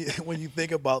you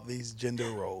think about these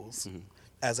gender roles,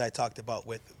 as I talked about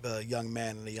with the young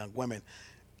man and the young women,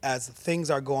 as things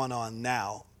are going on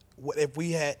now, if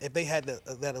they had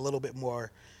that a little bit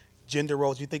more gender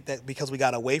roles, you think that because we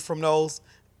got away from those,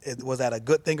 was that a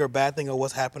good thing or bad thing, or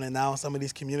what's happening now in some of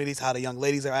these communities? How the young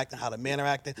ladies are acting, how the men are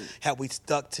acting? Have we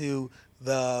stuck to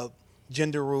the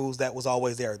gender rules that was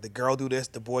always there? The girl do this,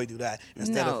 the boy do that.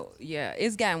 Yeah,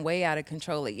 it's gotten way out of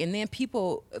control. And then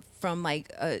people from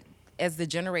as the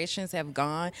generations have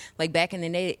gone, like back in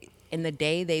the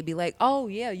day, they'd be like, oh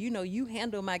yeah, you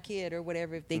handle my kid or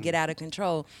whatever if they get out of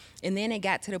control. And then it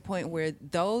got to the point where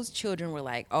those children were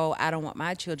like, oh, I don't want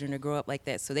my children to grow up like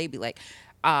that. So they'd be like,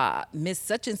 Miss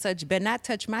such and such better not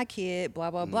touch my kid, blah,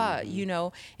 blah, blah,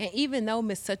 And even though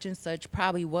Miss such and such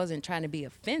probably wasn't trying to be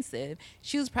offensive,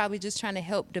 she was probably just trying to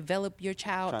help develop your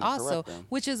child Trying to also, correct them.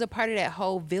 which is a part of that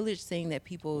whole village thing that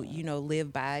people,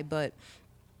 live by. But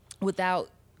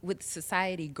with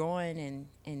society growing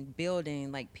and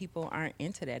building, like people aren't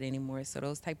into that anymore. So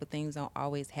those type of things don't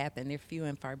always happen. They're few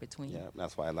and far between. yeah,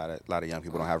 that's why a lot of young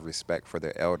people don't have respect for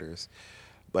their elders.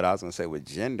 But I was gonna say with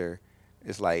gender,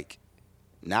 it's like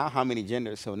now how many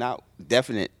genders? So now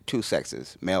definite two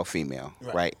sexes, male, female,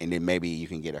 right? And then maybe you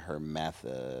can get a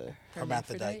Hermaphrodite.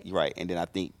 right? And then I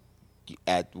think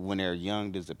when they're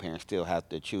young, does the parent still have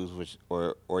to choose which,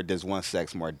 or does one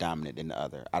sex more dominant than the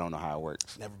other? I don't know how it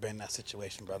works. Never been in that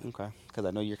situation, brother. Okay, because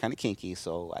I know you're kind of kinky,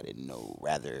 so I didn't know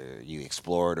whether you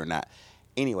explored or not.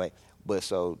 Anyway, but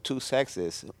so two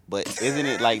sexes, but isn't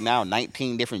it like now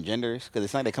 19 different genders? Because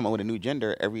it's not they come up with a new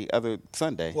gender every other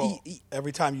Sunday. Well,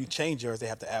 every time you change yours, they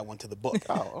have to add one to the book.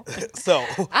 Oh, okay. So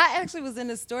I actually was in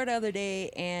the store the other day,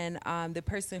 and the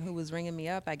person who was ringing me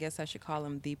up, I guess I should call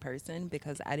him the person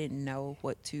because I didn't know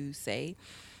what to say.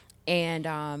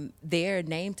 And their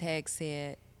name tag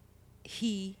said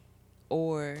he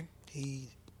or he,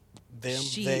 them,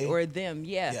 she they. or them,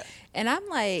 Yeah. And I'm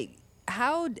like,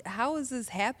 how is this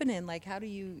happening? Like, how do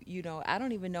you I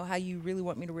don't even know how you really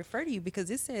want me to refer to you because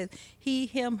it says he,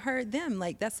 him, her, them.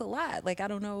 Like, that's a lot. Like, I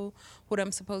don't know what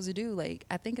I'm supposed to do. Like,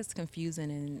 I think it's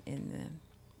confusing in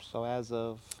the... So as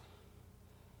of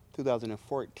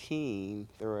 2014,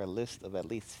 there were a list of at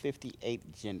least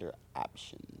 58 gender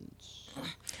options.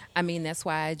 I mean, that's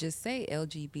why I just say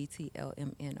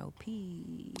LGBTLMNOP.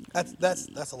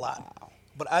 That's a lot. Wow.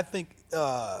 But I think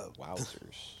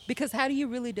Wowzers. Because how do you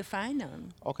really define them?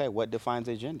 Okay, what defines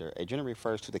a gender? A gender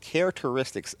refers to the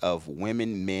characteristics of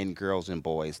women, men, girls, and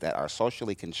boys that are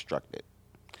socially constructed.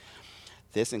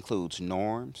 This includes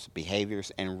norms,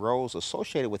 behaviors, and roles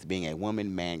associated with being a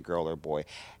woman, man, girl, or boy,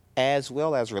 as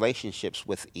well as relationships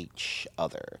with each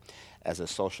other. As a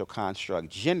social construct,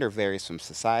 gender varies from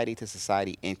society to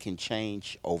society and can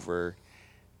change over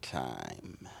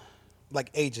time.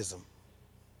 like ageism.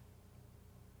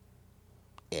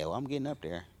 Yeah, well, I'm getting up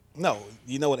there. No,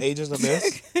 you know what ageism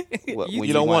is? What, You when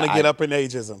You don't want to wanna get up in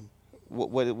ageism.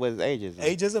 What is ageism?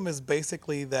 Ageism is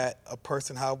basically that a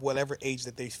person, whatever age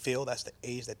that they feel, that's the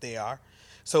age that they are.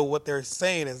 So what they're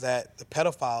saying is that the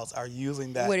pedophiles are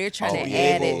using that Where they're trying to to be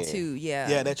add able. it to, yeah.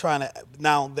 Yeah, they're trying to.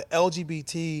 Now, the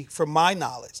LGBT, from my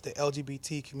knowledge, the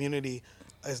LGBT community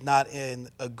is not in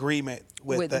agreement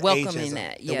with the welcoming ageism,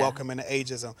 that, the yeah. welcoming the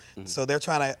ageism. So they're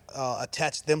trying to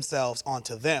attach themselves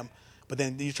onto them, but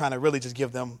then you're trying to really just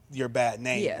give them your bad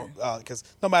name. Yeah. Because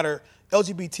no matter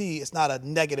LGBT, it's not a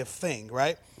negative thing,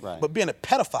 right? Right. But being a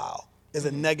pedophile is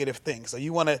a negative thing. So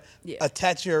you want to Yeah.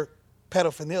 attach your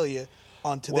pedophilia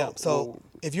onto them. So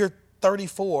if you're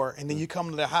 34 and then you come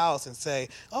to their house and say,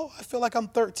 "Oh, I feel like I'm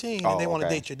 13," and they want to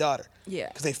okay. date your daughter, Yeah.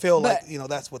 because they feel But- like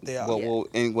that's what they are. Well,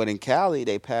 in Cali,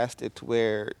 they passed it to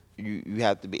where you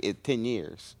have to be 10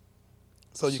 years.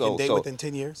 So you can date within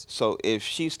 10 years. So if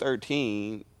she's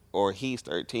 13 or he's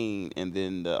 13 and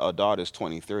then the adult is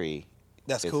 23.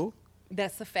 That's it's- cool.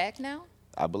 That's a fact now?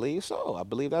 I believe so. I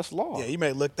believe that's law. Yeah, you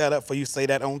may look that up for you say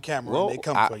that on camera well, and they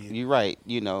come for you. You're right.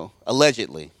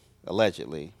 Allegedly.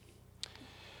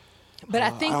 But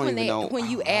I think don't when even know. when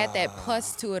you add that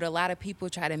plus to it, a lot of people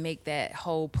try to make that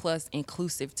whole plus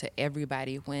inclusive to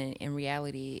everybody, when in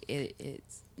reality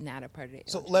it's not a part of it.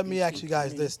 So let me ask you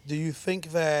guys this. Do you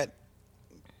think that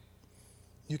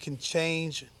you can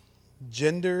change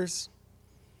genders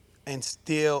and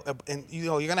still, and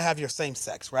you're going to have your same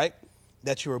sex, right?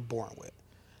 That you were born with.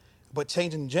 But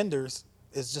changing genders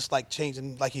is just like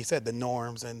changing, like he said, the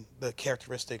norms and the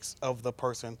characteristics of the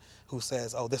person who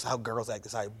says, "Oh, this is how girls act,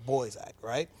 this is how boys act,"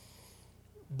 right?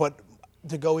 But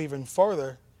to go even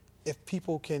further, if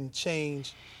people can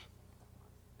change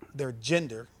their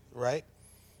gender, right?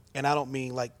 And I don't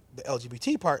mean like the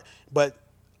LGBT part, but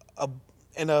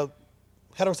in a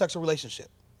heterosexual relationship,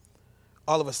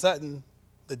 all of a sudden,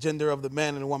 the gender of the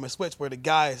man and the woman switch, where the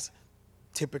guys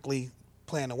typically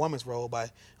playing a woman's role by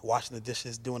washing the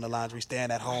dishes, doing the laundry,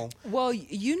 staying at home. Well,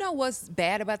 you know what's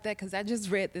bad about that? Because I just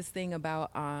read this thing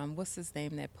about what's his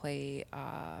name that played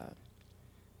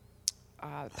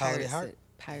Heart?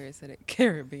 Pirates of the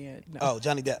Caribbean. No. Oh,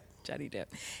 Johnny Depp. Johnny Depp.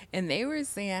 And they were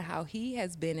saying how he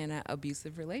has been in an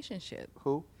abusive relationship.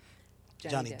 Who?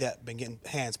 Johnny Depp been getting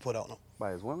hands put on him.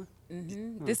 By his woman?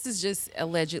 This is just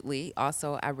allegedly.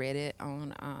 Also, I read it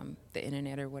on the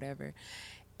internet or whatever.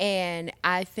 And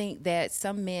I think that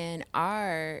some men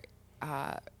are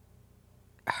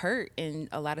hurt in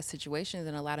a lot of situations,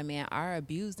 and a lot of men are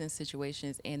abused in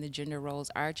situations, and the gender roles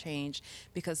are changed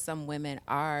because some women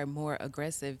are more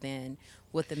aggressive than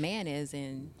what the man is.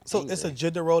 And So it's a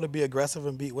gender role to be aggressive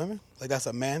and beat women? Like that's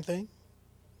a man thing?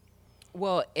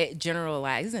 well,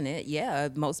 generalizing it, yeah,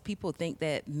 most people think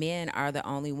that men are the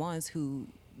only ones who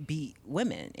beat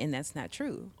women, and that's not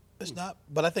true. It's not.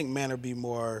 But I think men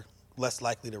are less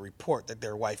likely to report that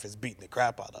their wife is beating the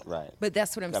crap out of them. Right. But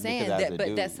that's what I'm Yeah, because saying. as a But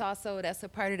dude- that's a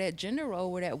part of that gender role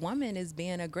where that woman is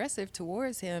being aggressive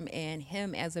towards him, and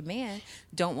him as a man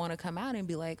don't want to come out and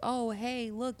be like, "Oh,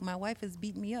 hey, look, my wife is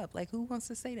beating me up." Like, who wants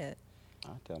to say that?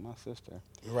 I'll tell my sister.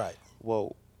 Right.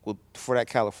 Well, for that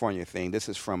California thing, this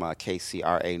is from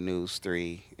KCRA News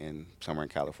 3 in somewhere in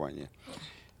California.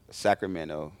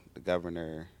 Sacramento, the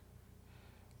governor,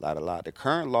 the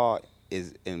current law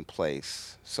is in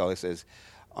place. So it says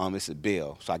it's a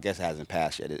bill. So I guess it hasn't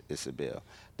passed yet. It's a bill.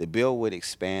 The bill would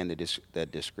expand the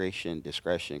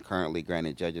discretion currently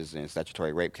granted judges in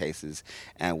statutory rape cases,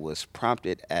 and was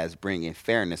prompted as bringing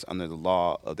fairness under the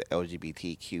law of the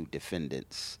LGBTQ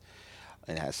defendants.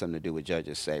 It has something to do with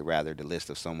judges say rather the list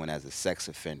of someone as a sex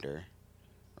offender,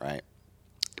 right?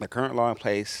 The current law in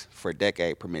place for a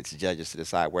decade permits judges to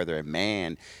decide whether a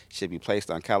man should be placed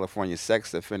on California's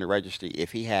sex offender registry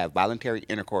if he had voluntary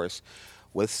intercourse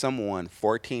with someone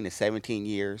 14 to 17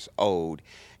 years old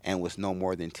and was no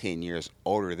more than 10 years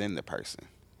older than the person.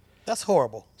 That's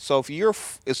horrible. So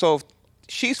if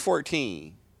she's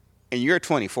 14 and you're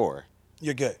 24,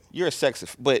 You're good. you're a sex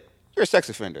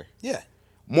offender Yeah.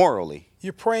 morally.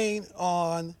 You're preying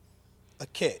on a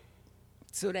kid.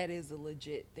 So that is a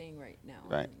legit thing right now.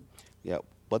 Right. Yep.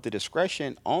 But the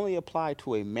discretion only applied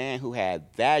to a man who had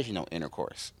vaginal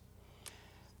intercourse.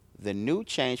 The new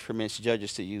change permits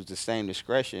judges to use the same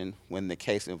discretion when the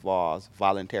case involves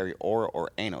voluntary oral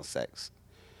or anal sex.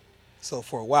 So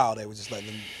for a while, they were just letting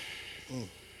them.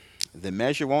 The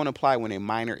measure won't apply when a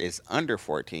minor is under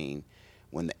 14,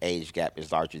 when the age gap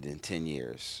is larger than 10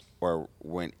 years, or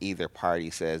when either party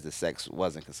says the sex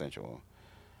wasn't consensual.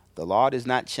 The law does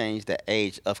not change the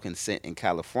age of consent in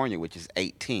California, which is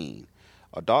 18.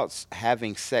 Adults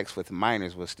having sex with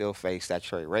minors will still face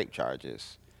statutory rape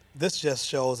charges. This just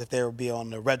shows if they will be on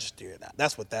the registry or not.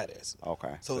 That's what that is.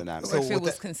 Okay. So now, Or if it what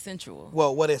was that- consensual.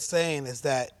 Well, what it's saying is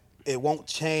that it won't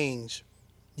change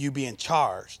you being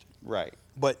charged. Right.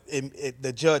 But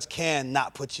the judge can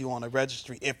not put you on a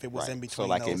registry if it was Right. in between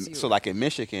those. So like in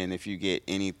Michigan, if you get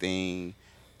anything,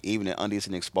 even an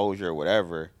indecent exposure or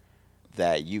whatever,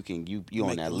 that you Make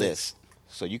on that the list.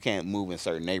 So you can't move in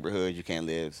certain neighborhoods. You can't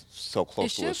live so It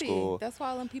close to a should school. be. That's why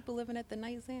all them people living at the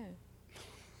Night's Inn.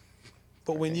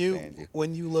 But when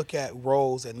you look at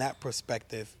roles in that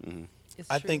perspective, It's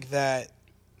I true. think that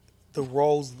the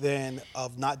roles then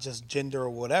of not just gender or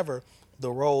whatever,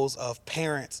 the roles of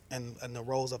parents and the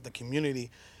roles of the community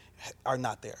are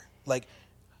not there. Like,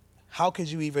 how could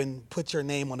you even put your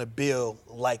name on a bill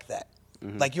like that?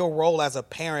 Like your role as a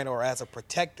parent or as a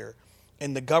protector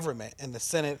in the government, in the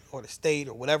Senate or the state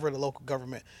or whatever the local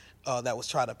government that was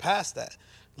trying to pass that,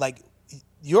 like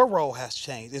your role has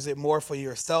changed. Is it more for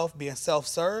yourself, being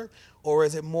self-served, or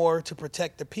is it more to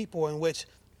protect the people in which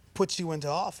put you into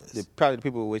office? Probably the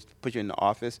people which put you in the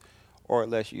office, or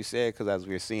unless you said, because as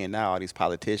we're seeing now, all these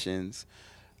politicians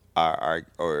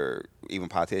or even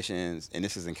politicians, and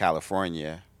this is in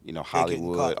California, you know, They're getting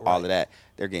Hollywood, caught, all right. of that,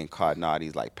 they're getting caught in all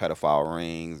these like pedophile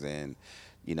rings and,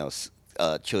 you know,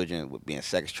 children with being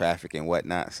sex trafficked and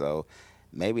whatnot. So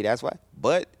maybe that's why.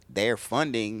 But they're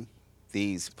funding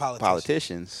these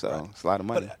politicians, so Right. it's a lot of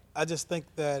money. But I just think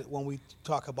that when we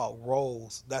talk about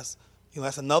roles, that's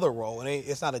another role, and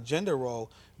it's not a gender role,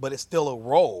 but it's still a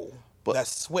role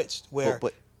that's switched. Where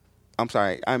but I'm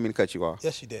sorry, I didn't mean to cut you off.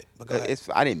 yes, you did. But go ahead.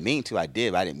 I didn't mean to. I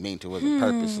did, but I didn't mean to. It wasn't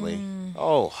purposely.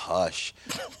 Oh, hush.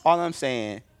 All I'm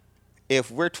saying, if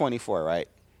we're 24, right,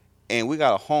 and we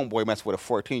got a homeboy mess with a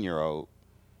 14-year-old,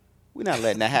 we're not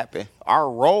letting that happen. Our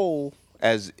role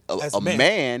as a men.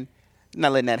 man,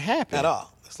 not letting that happen. At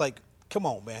all. It's like, come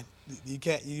on, man. You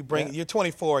can't. You bring. Yeah. You're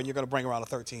 24, and you're going to bring around a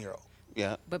 13-year-old.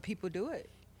 Yeah. But people do it.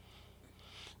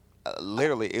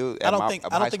 Literally, it was I don't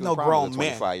think no grown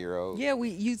man. 25-year-old. Yeah,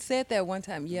 you said that one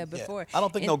time. Yeah, before. I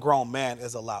don't think no grown man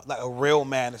is allowed. Like a real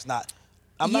man is not.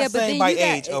 I'm Yeah, not but saying then by you got-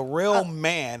 age. A real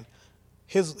man,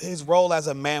 his role as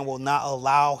a man will not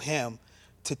allow him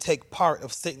to take part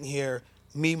of sitting here.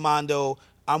 Me, Mondo,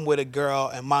 I'm with a girl,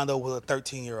 and Mondo with a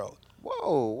 13-year-old.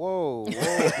 Whoa.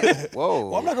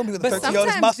 Well, I'm not gonna be with a But 13-year-old.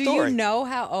 It's my sometimes, do you story. know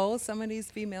how old some of these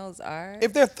females are?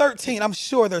 If they're 13, I'm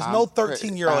sure there's no I'm-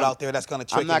 13-year-old I'm- out there that's gonna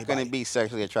trick I'm not anybody. going to be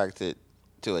sexually attracted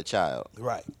to a child.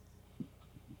 Right.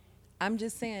 I'm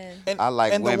just saying. And, I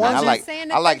like and the women. ones I'm I just saying like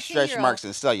the I like stretch 13-year-old. marks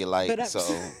and cellulite. But I'm- So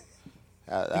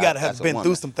you gotta have been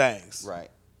through some things. Right.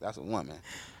 That's a woman.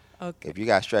 Okay. If you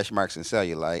got stretch marks and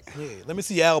cellulite, Yeah. Let me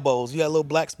see your elbows. You got a little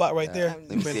black spot right there. let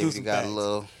me You've been see through if you some got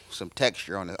things. some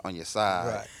texture on your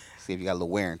side. Right. See if you got a little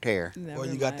wear and tear. Never Or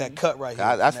you got that mind. cut right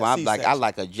here. That's in why that I'm like C-section.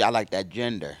 I like that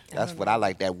gender. That's what I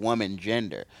like, that woman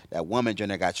gender. That woman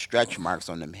gender got stretch marks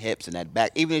on them hips and that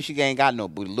back. Even if she ain't got no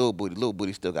booty, little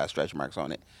booty still got stretch marks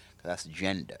on it. 'Cause that's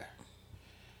gender.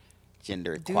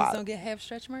 Gender Dudes equality. don't get have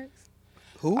stretch marks.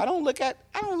 Who? I don't look at.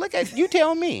 You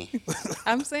tell me.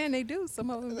 I'm saying they do.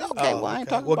 Some of them do. Okay, well I ain't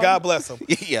talking Well, about. God bless them.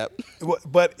 Yep.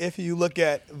 But if you look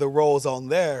at the roles on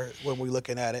there, when we're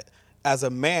looking at it, as a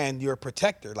man, you're a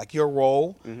protector. Like your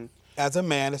role as a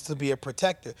man is to be a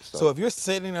protector. So if you're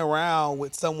sitting around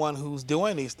with someone who's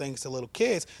doing these things to little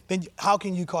kids, then how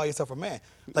can you call yourself a man?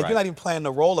 Like Right. you're not even playing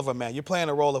the role of a man. You're playing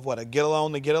the role of what? A get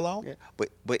along to get along? Yeah.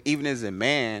 But even as a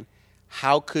man,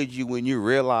 how could you, when you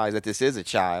realize that this is a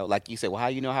child, like you said, well, how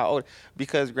you know how old?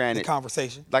 Because The granted,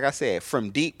 conversation. like I said,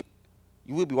 from deep,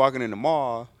 you would be walking in the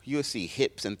mall, you'll see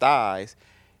hips and thighs,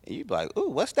 and you'd be like, ooh,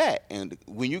 what's that? And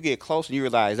when you get close and you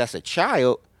realize that's a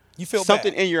child, You feel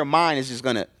something bad. in your mind is just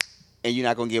gonna, and you're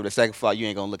not gonna give it a second thought. You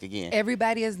ain't gonna look again.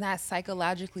 Everybody is not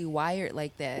psychologically wired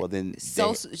like that. Well, then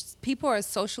people are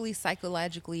socially,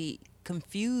 psychologically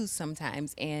confused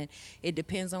sometimes, and it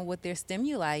depends on what their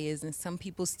stimuli is. And some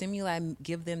people's stimuli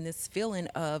give them this feeling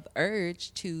of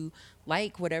urge to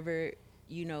like whatever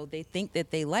they think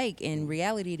that they like. In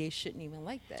reality, they shouldn't even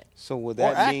like that. So would Or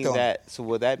that act mean on that? So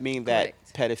would that mean that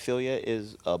Correct. pedophilia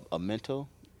is a mental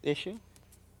issue?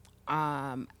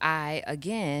 I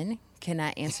again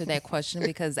cannot answer that question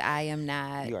because I am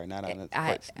not. You are not on the.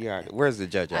 I- You are. Where's the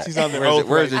judge at? She's on the Where's oath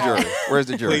where's the right jury? now. Where's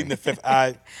the jury? Pleading the fifth.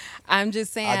 I'm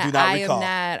just saying I do not recall.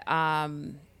 am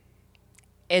not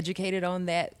educated on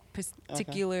that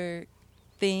particular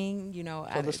thing. So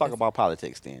let's talk about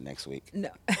politics then next week. No,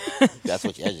 That's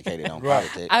what you're educated on, Right.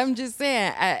 politics. I'm just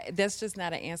saying that's just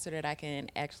not an answer that I can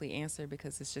actually answer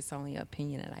because it's just only an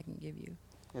opinion that I can give you.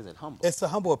 Is it humble? It's a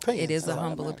humble opinion. It is a all that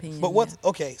humble matters. opinion. But yeah.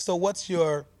 okay? So what's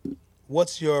your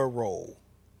role?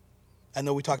 I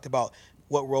know we talked about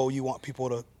what role you want people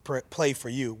to play for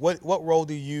you. What role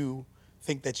do you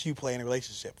think that you play in a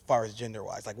relationship, as far as gender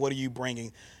wise? Like, what are you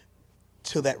bringing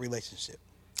to that relationship?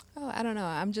 Oh, I don't know.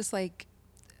 I'm just like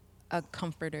a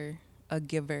comforter, a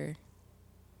giver,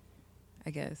 I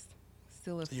guess.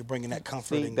 Still a. So you're bringing that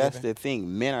comfort See, and that's giving. the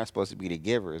thing. Men are supposed to be the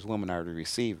givers. Women are the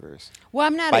receivers. Well,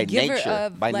 I'm not By a giver nature,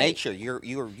 of by like, nature,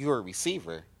 you're a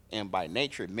receiver, and by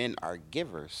nature, men are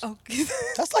givers. Okay.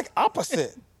 That's like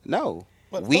opposite. No,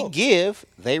 What- we oh. give,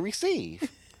 they receive.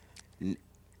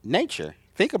 Nature.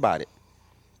 Think about it.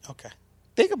 Okay.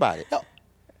 Think about it. No.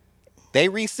 They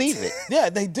receive it. Yeah,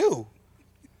 they do.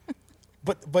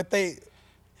 But they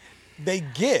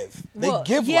give. They Well,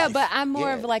 give yeah, life. but I'm more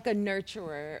Yeah. of like a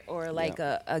nurturer or like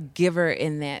a giver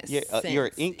in that Yeah, sense. you're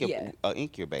an Yeah.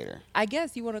 incubator. I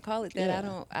guess you want to call it that.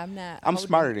 Yeah. I'm not. I'm holding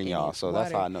smarter than any y'all, so that's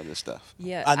water. how I know this stuff.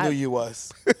 Yeah, I knew you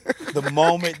was. The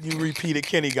moment you repeated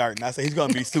kindergarten, I said he's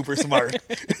gonna be super smart.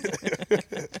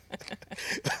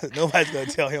 Nobody's gonna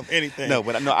tell him anything. No,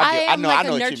 but no, I am like I know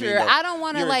a what you mean, nurturer. though. I don't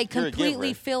want to You're- like you're a completely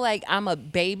giver. feel like I'm a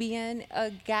babying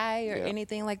a guy or Yeah.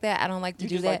 anything like that. I don't like to You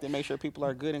do just that. like to make sure people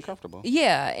are good and comfortable.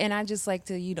 Yeah, and I just like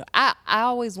to, I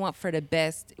always want for the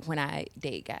best when I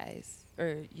date guys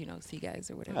or, see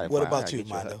guys or whatever. All right, What fine, about I you, get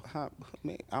Mondo?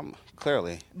 I'm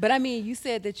clearly. But I mean, you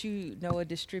said that you know a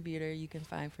distributor you can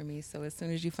find for me. So as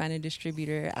soon as you find a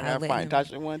distributor, I I'll gotta let find him.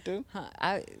 touch one too.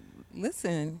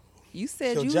 Listen, you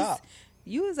said Your you job.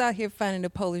 was out here finding the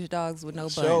Polish dogs with no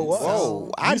buns. Sure was.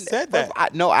 Whoa, You said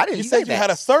that. No, I didn't You say said that. you had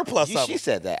a surplus of She them.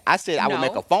 said that. I said I would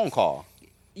make No. a phone call.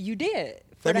 You did.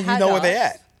 For That the means you hot know where they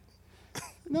dogs. at.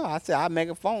 No, I said I'd make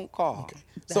a phone call.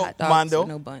 The So, hot dogs Mondo, with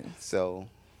no buns. So,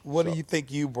 what do you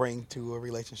think you bring to a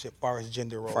relationship as far as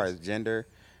gender roles? as far as gender,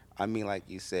 I mean, like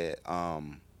you said, I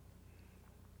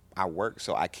work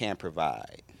so I can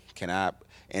provide. Can I?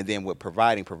 And then with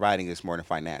providing is more than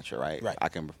financial, right? Right. I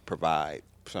can provide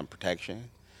some protection.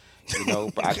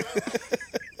 But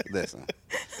listen,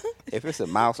 if it's a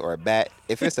mouse or a bat,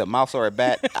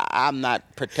 I'm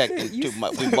not protecting too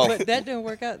much. We both. But that didn't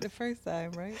work out the first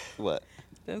time, right? What?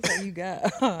 That's how you got.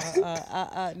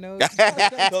 No. Don't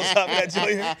stop that,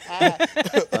 Julian.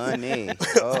 Funny.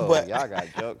 Oh, But- y'all got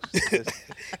jokes.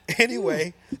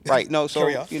 Anyway, Right. No, so,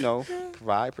 Carry on.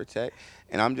 provide, protect.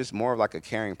 And I'm just more of like a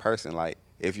caring person. Like,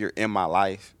 if you're in my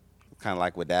life, kind of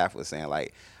like what Daph was saying,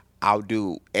 like, I'll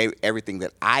do everything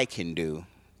that I can do,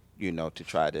 to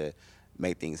try to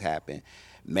make things happen.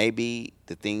 Maybe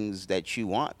the things that you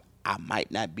want, I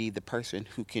might not be the person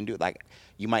who can do it. Like,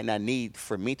 you might not need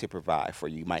for me to provide for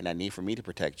you. You might not need for me to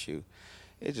protect you.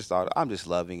 It's just all, I'm just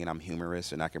loving and I'm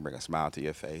humorous and I can bring a smile to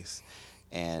your face.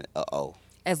 And,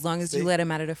 As long as you See? let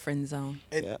him out of the friend zone.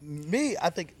 and I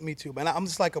think me too, man. I'm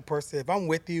just like a person. If I'm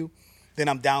with you, then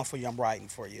I'm down for you. I'm riding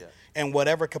for you. And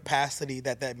whatever capacity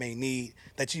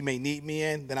that you may need me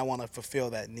in, then I want to fulfill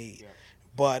that need.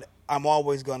 But I'm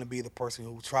always going to be the person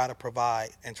who try to provide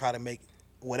and try to make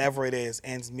whatever it is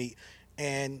ends meet,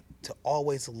 and to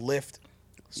always lift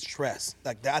stress.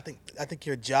 Like that, I think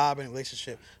your job in a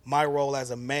relationship, my role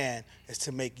as a man, is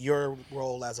to make your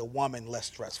role as a woman less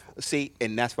stressful. See,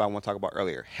 and that's what I want to talk about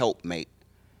earlier, helpmate.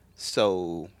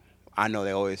 So I know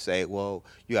they always say, well,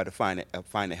 you got to find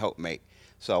a helpmate.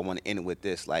 So I want to end it with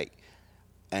this, like,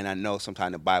 and I know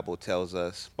sometimes the Bible tells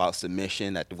us about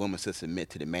submission, that the woman should submit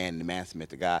to the man and the man submit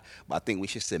to God. But I think we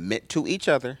should submit to each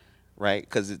other, right?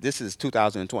 Because this is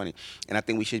 2020, and I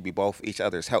think we should be both each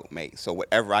other's helpmates. So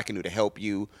whatever I can do to help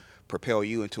you, propel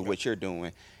you into what you're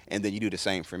doing, and then you do the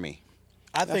same for me.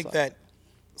 I think all. that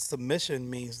submission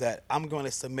means that I'm going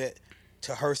to submit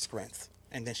to her strength,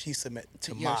 and then she submit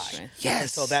to your mine. strength. And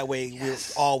so that way we'll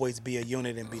always be a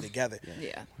unit and be together.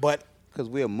 Yeah. But Because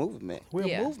we're a movement. we're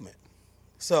Yeah. a movement.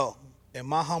 So, in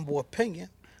my humble opinion,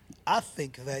 I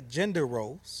think that gender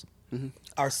roles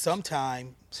are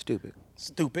sometimes Stupid.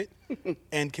 stupid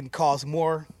and can cause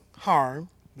more harm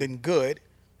than good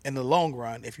in the long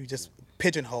run if you just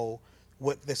pigeonhole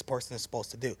what this person is supposed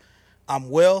to do. I'm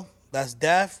Will. That's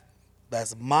Daph.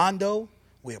 That's Mondo.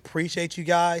 We appreciate you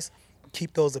guys.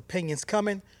 Keep those opinions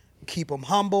coming. Keep them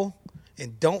humble.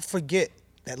 And don't forget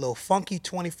that little funky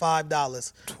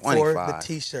 $25 for the $25.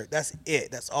 t-shirt. That's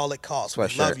it. That's all it costs. We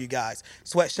Sweatshirt. love you guys.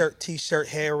 Sweatshirt, t-shirt,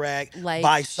 hair rag. Like,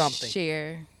 buy something.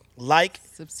 share, Like,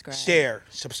 subscribe. share,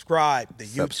 subscribe the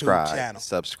YouTube channel.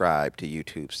 Subscribe to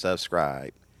YouTube.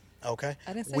 Subscribe. Okay?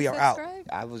 I didn't say We are out. subscribe.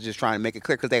 I was just trying to make it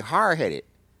clear because they hard-headed.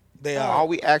 They are. All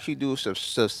we actually do was to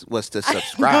subscribe.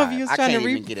 I know if you was I trying can't to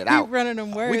even get it out. keep running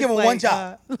them words. give 'em one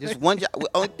job. Just one job.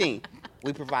 Only thing,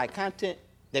 we provide content.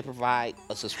 They provide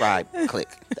a subscribe click.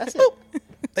 That's it.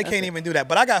 They can't even do that.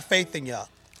 But I got faith in y'all.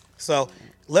 So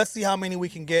let's see how many we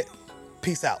can get.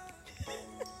 Peace out.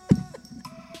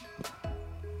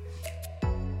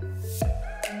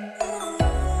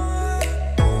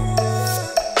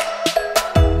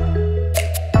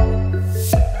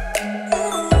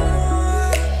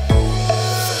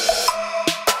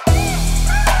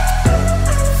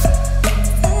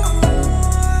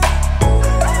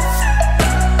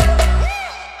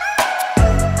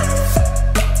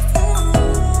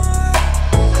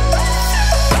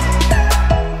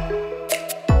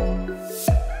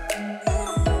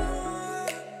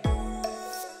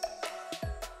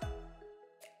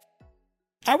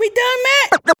 Are we done,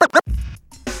 Matt?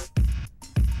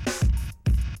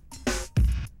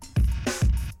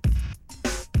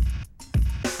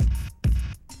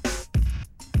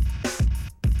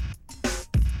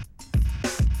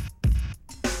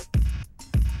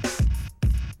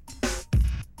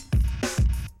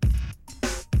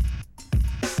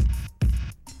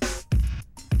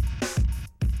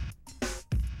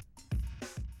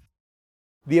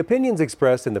 The opinions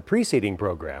expressed in the preceding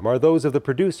program are those of the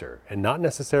producer and not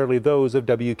necessarily those of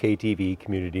WKTV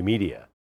Community Media.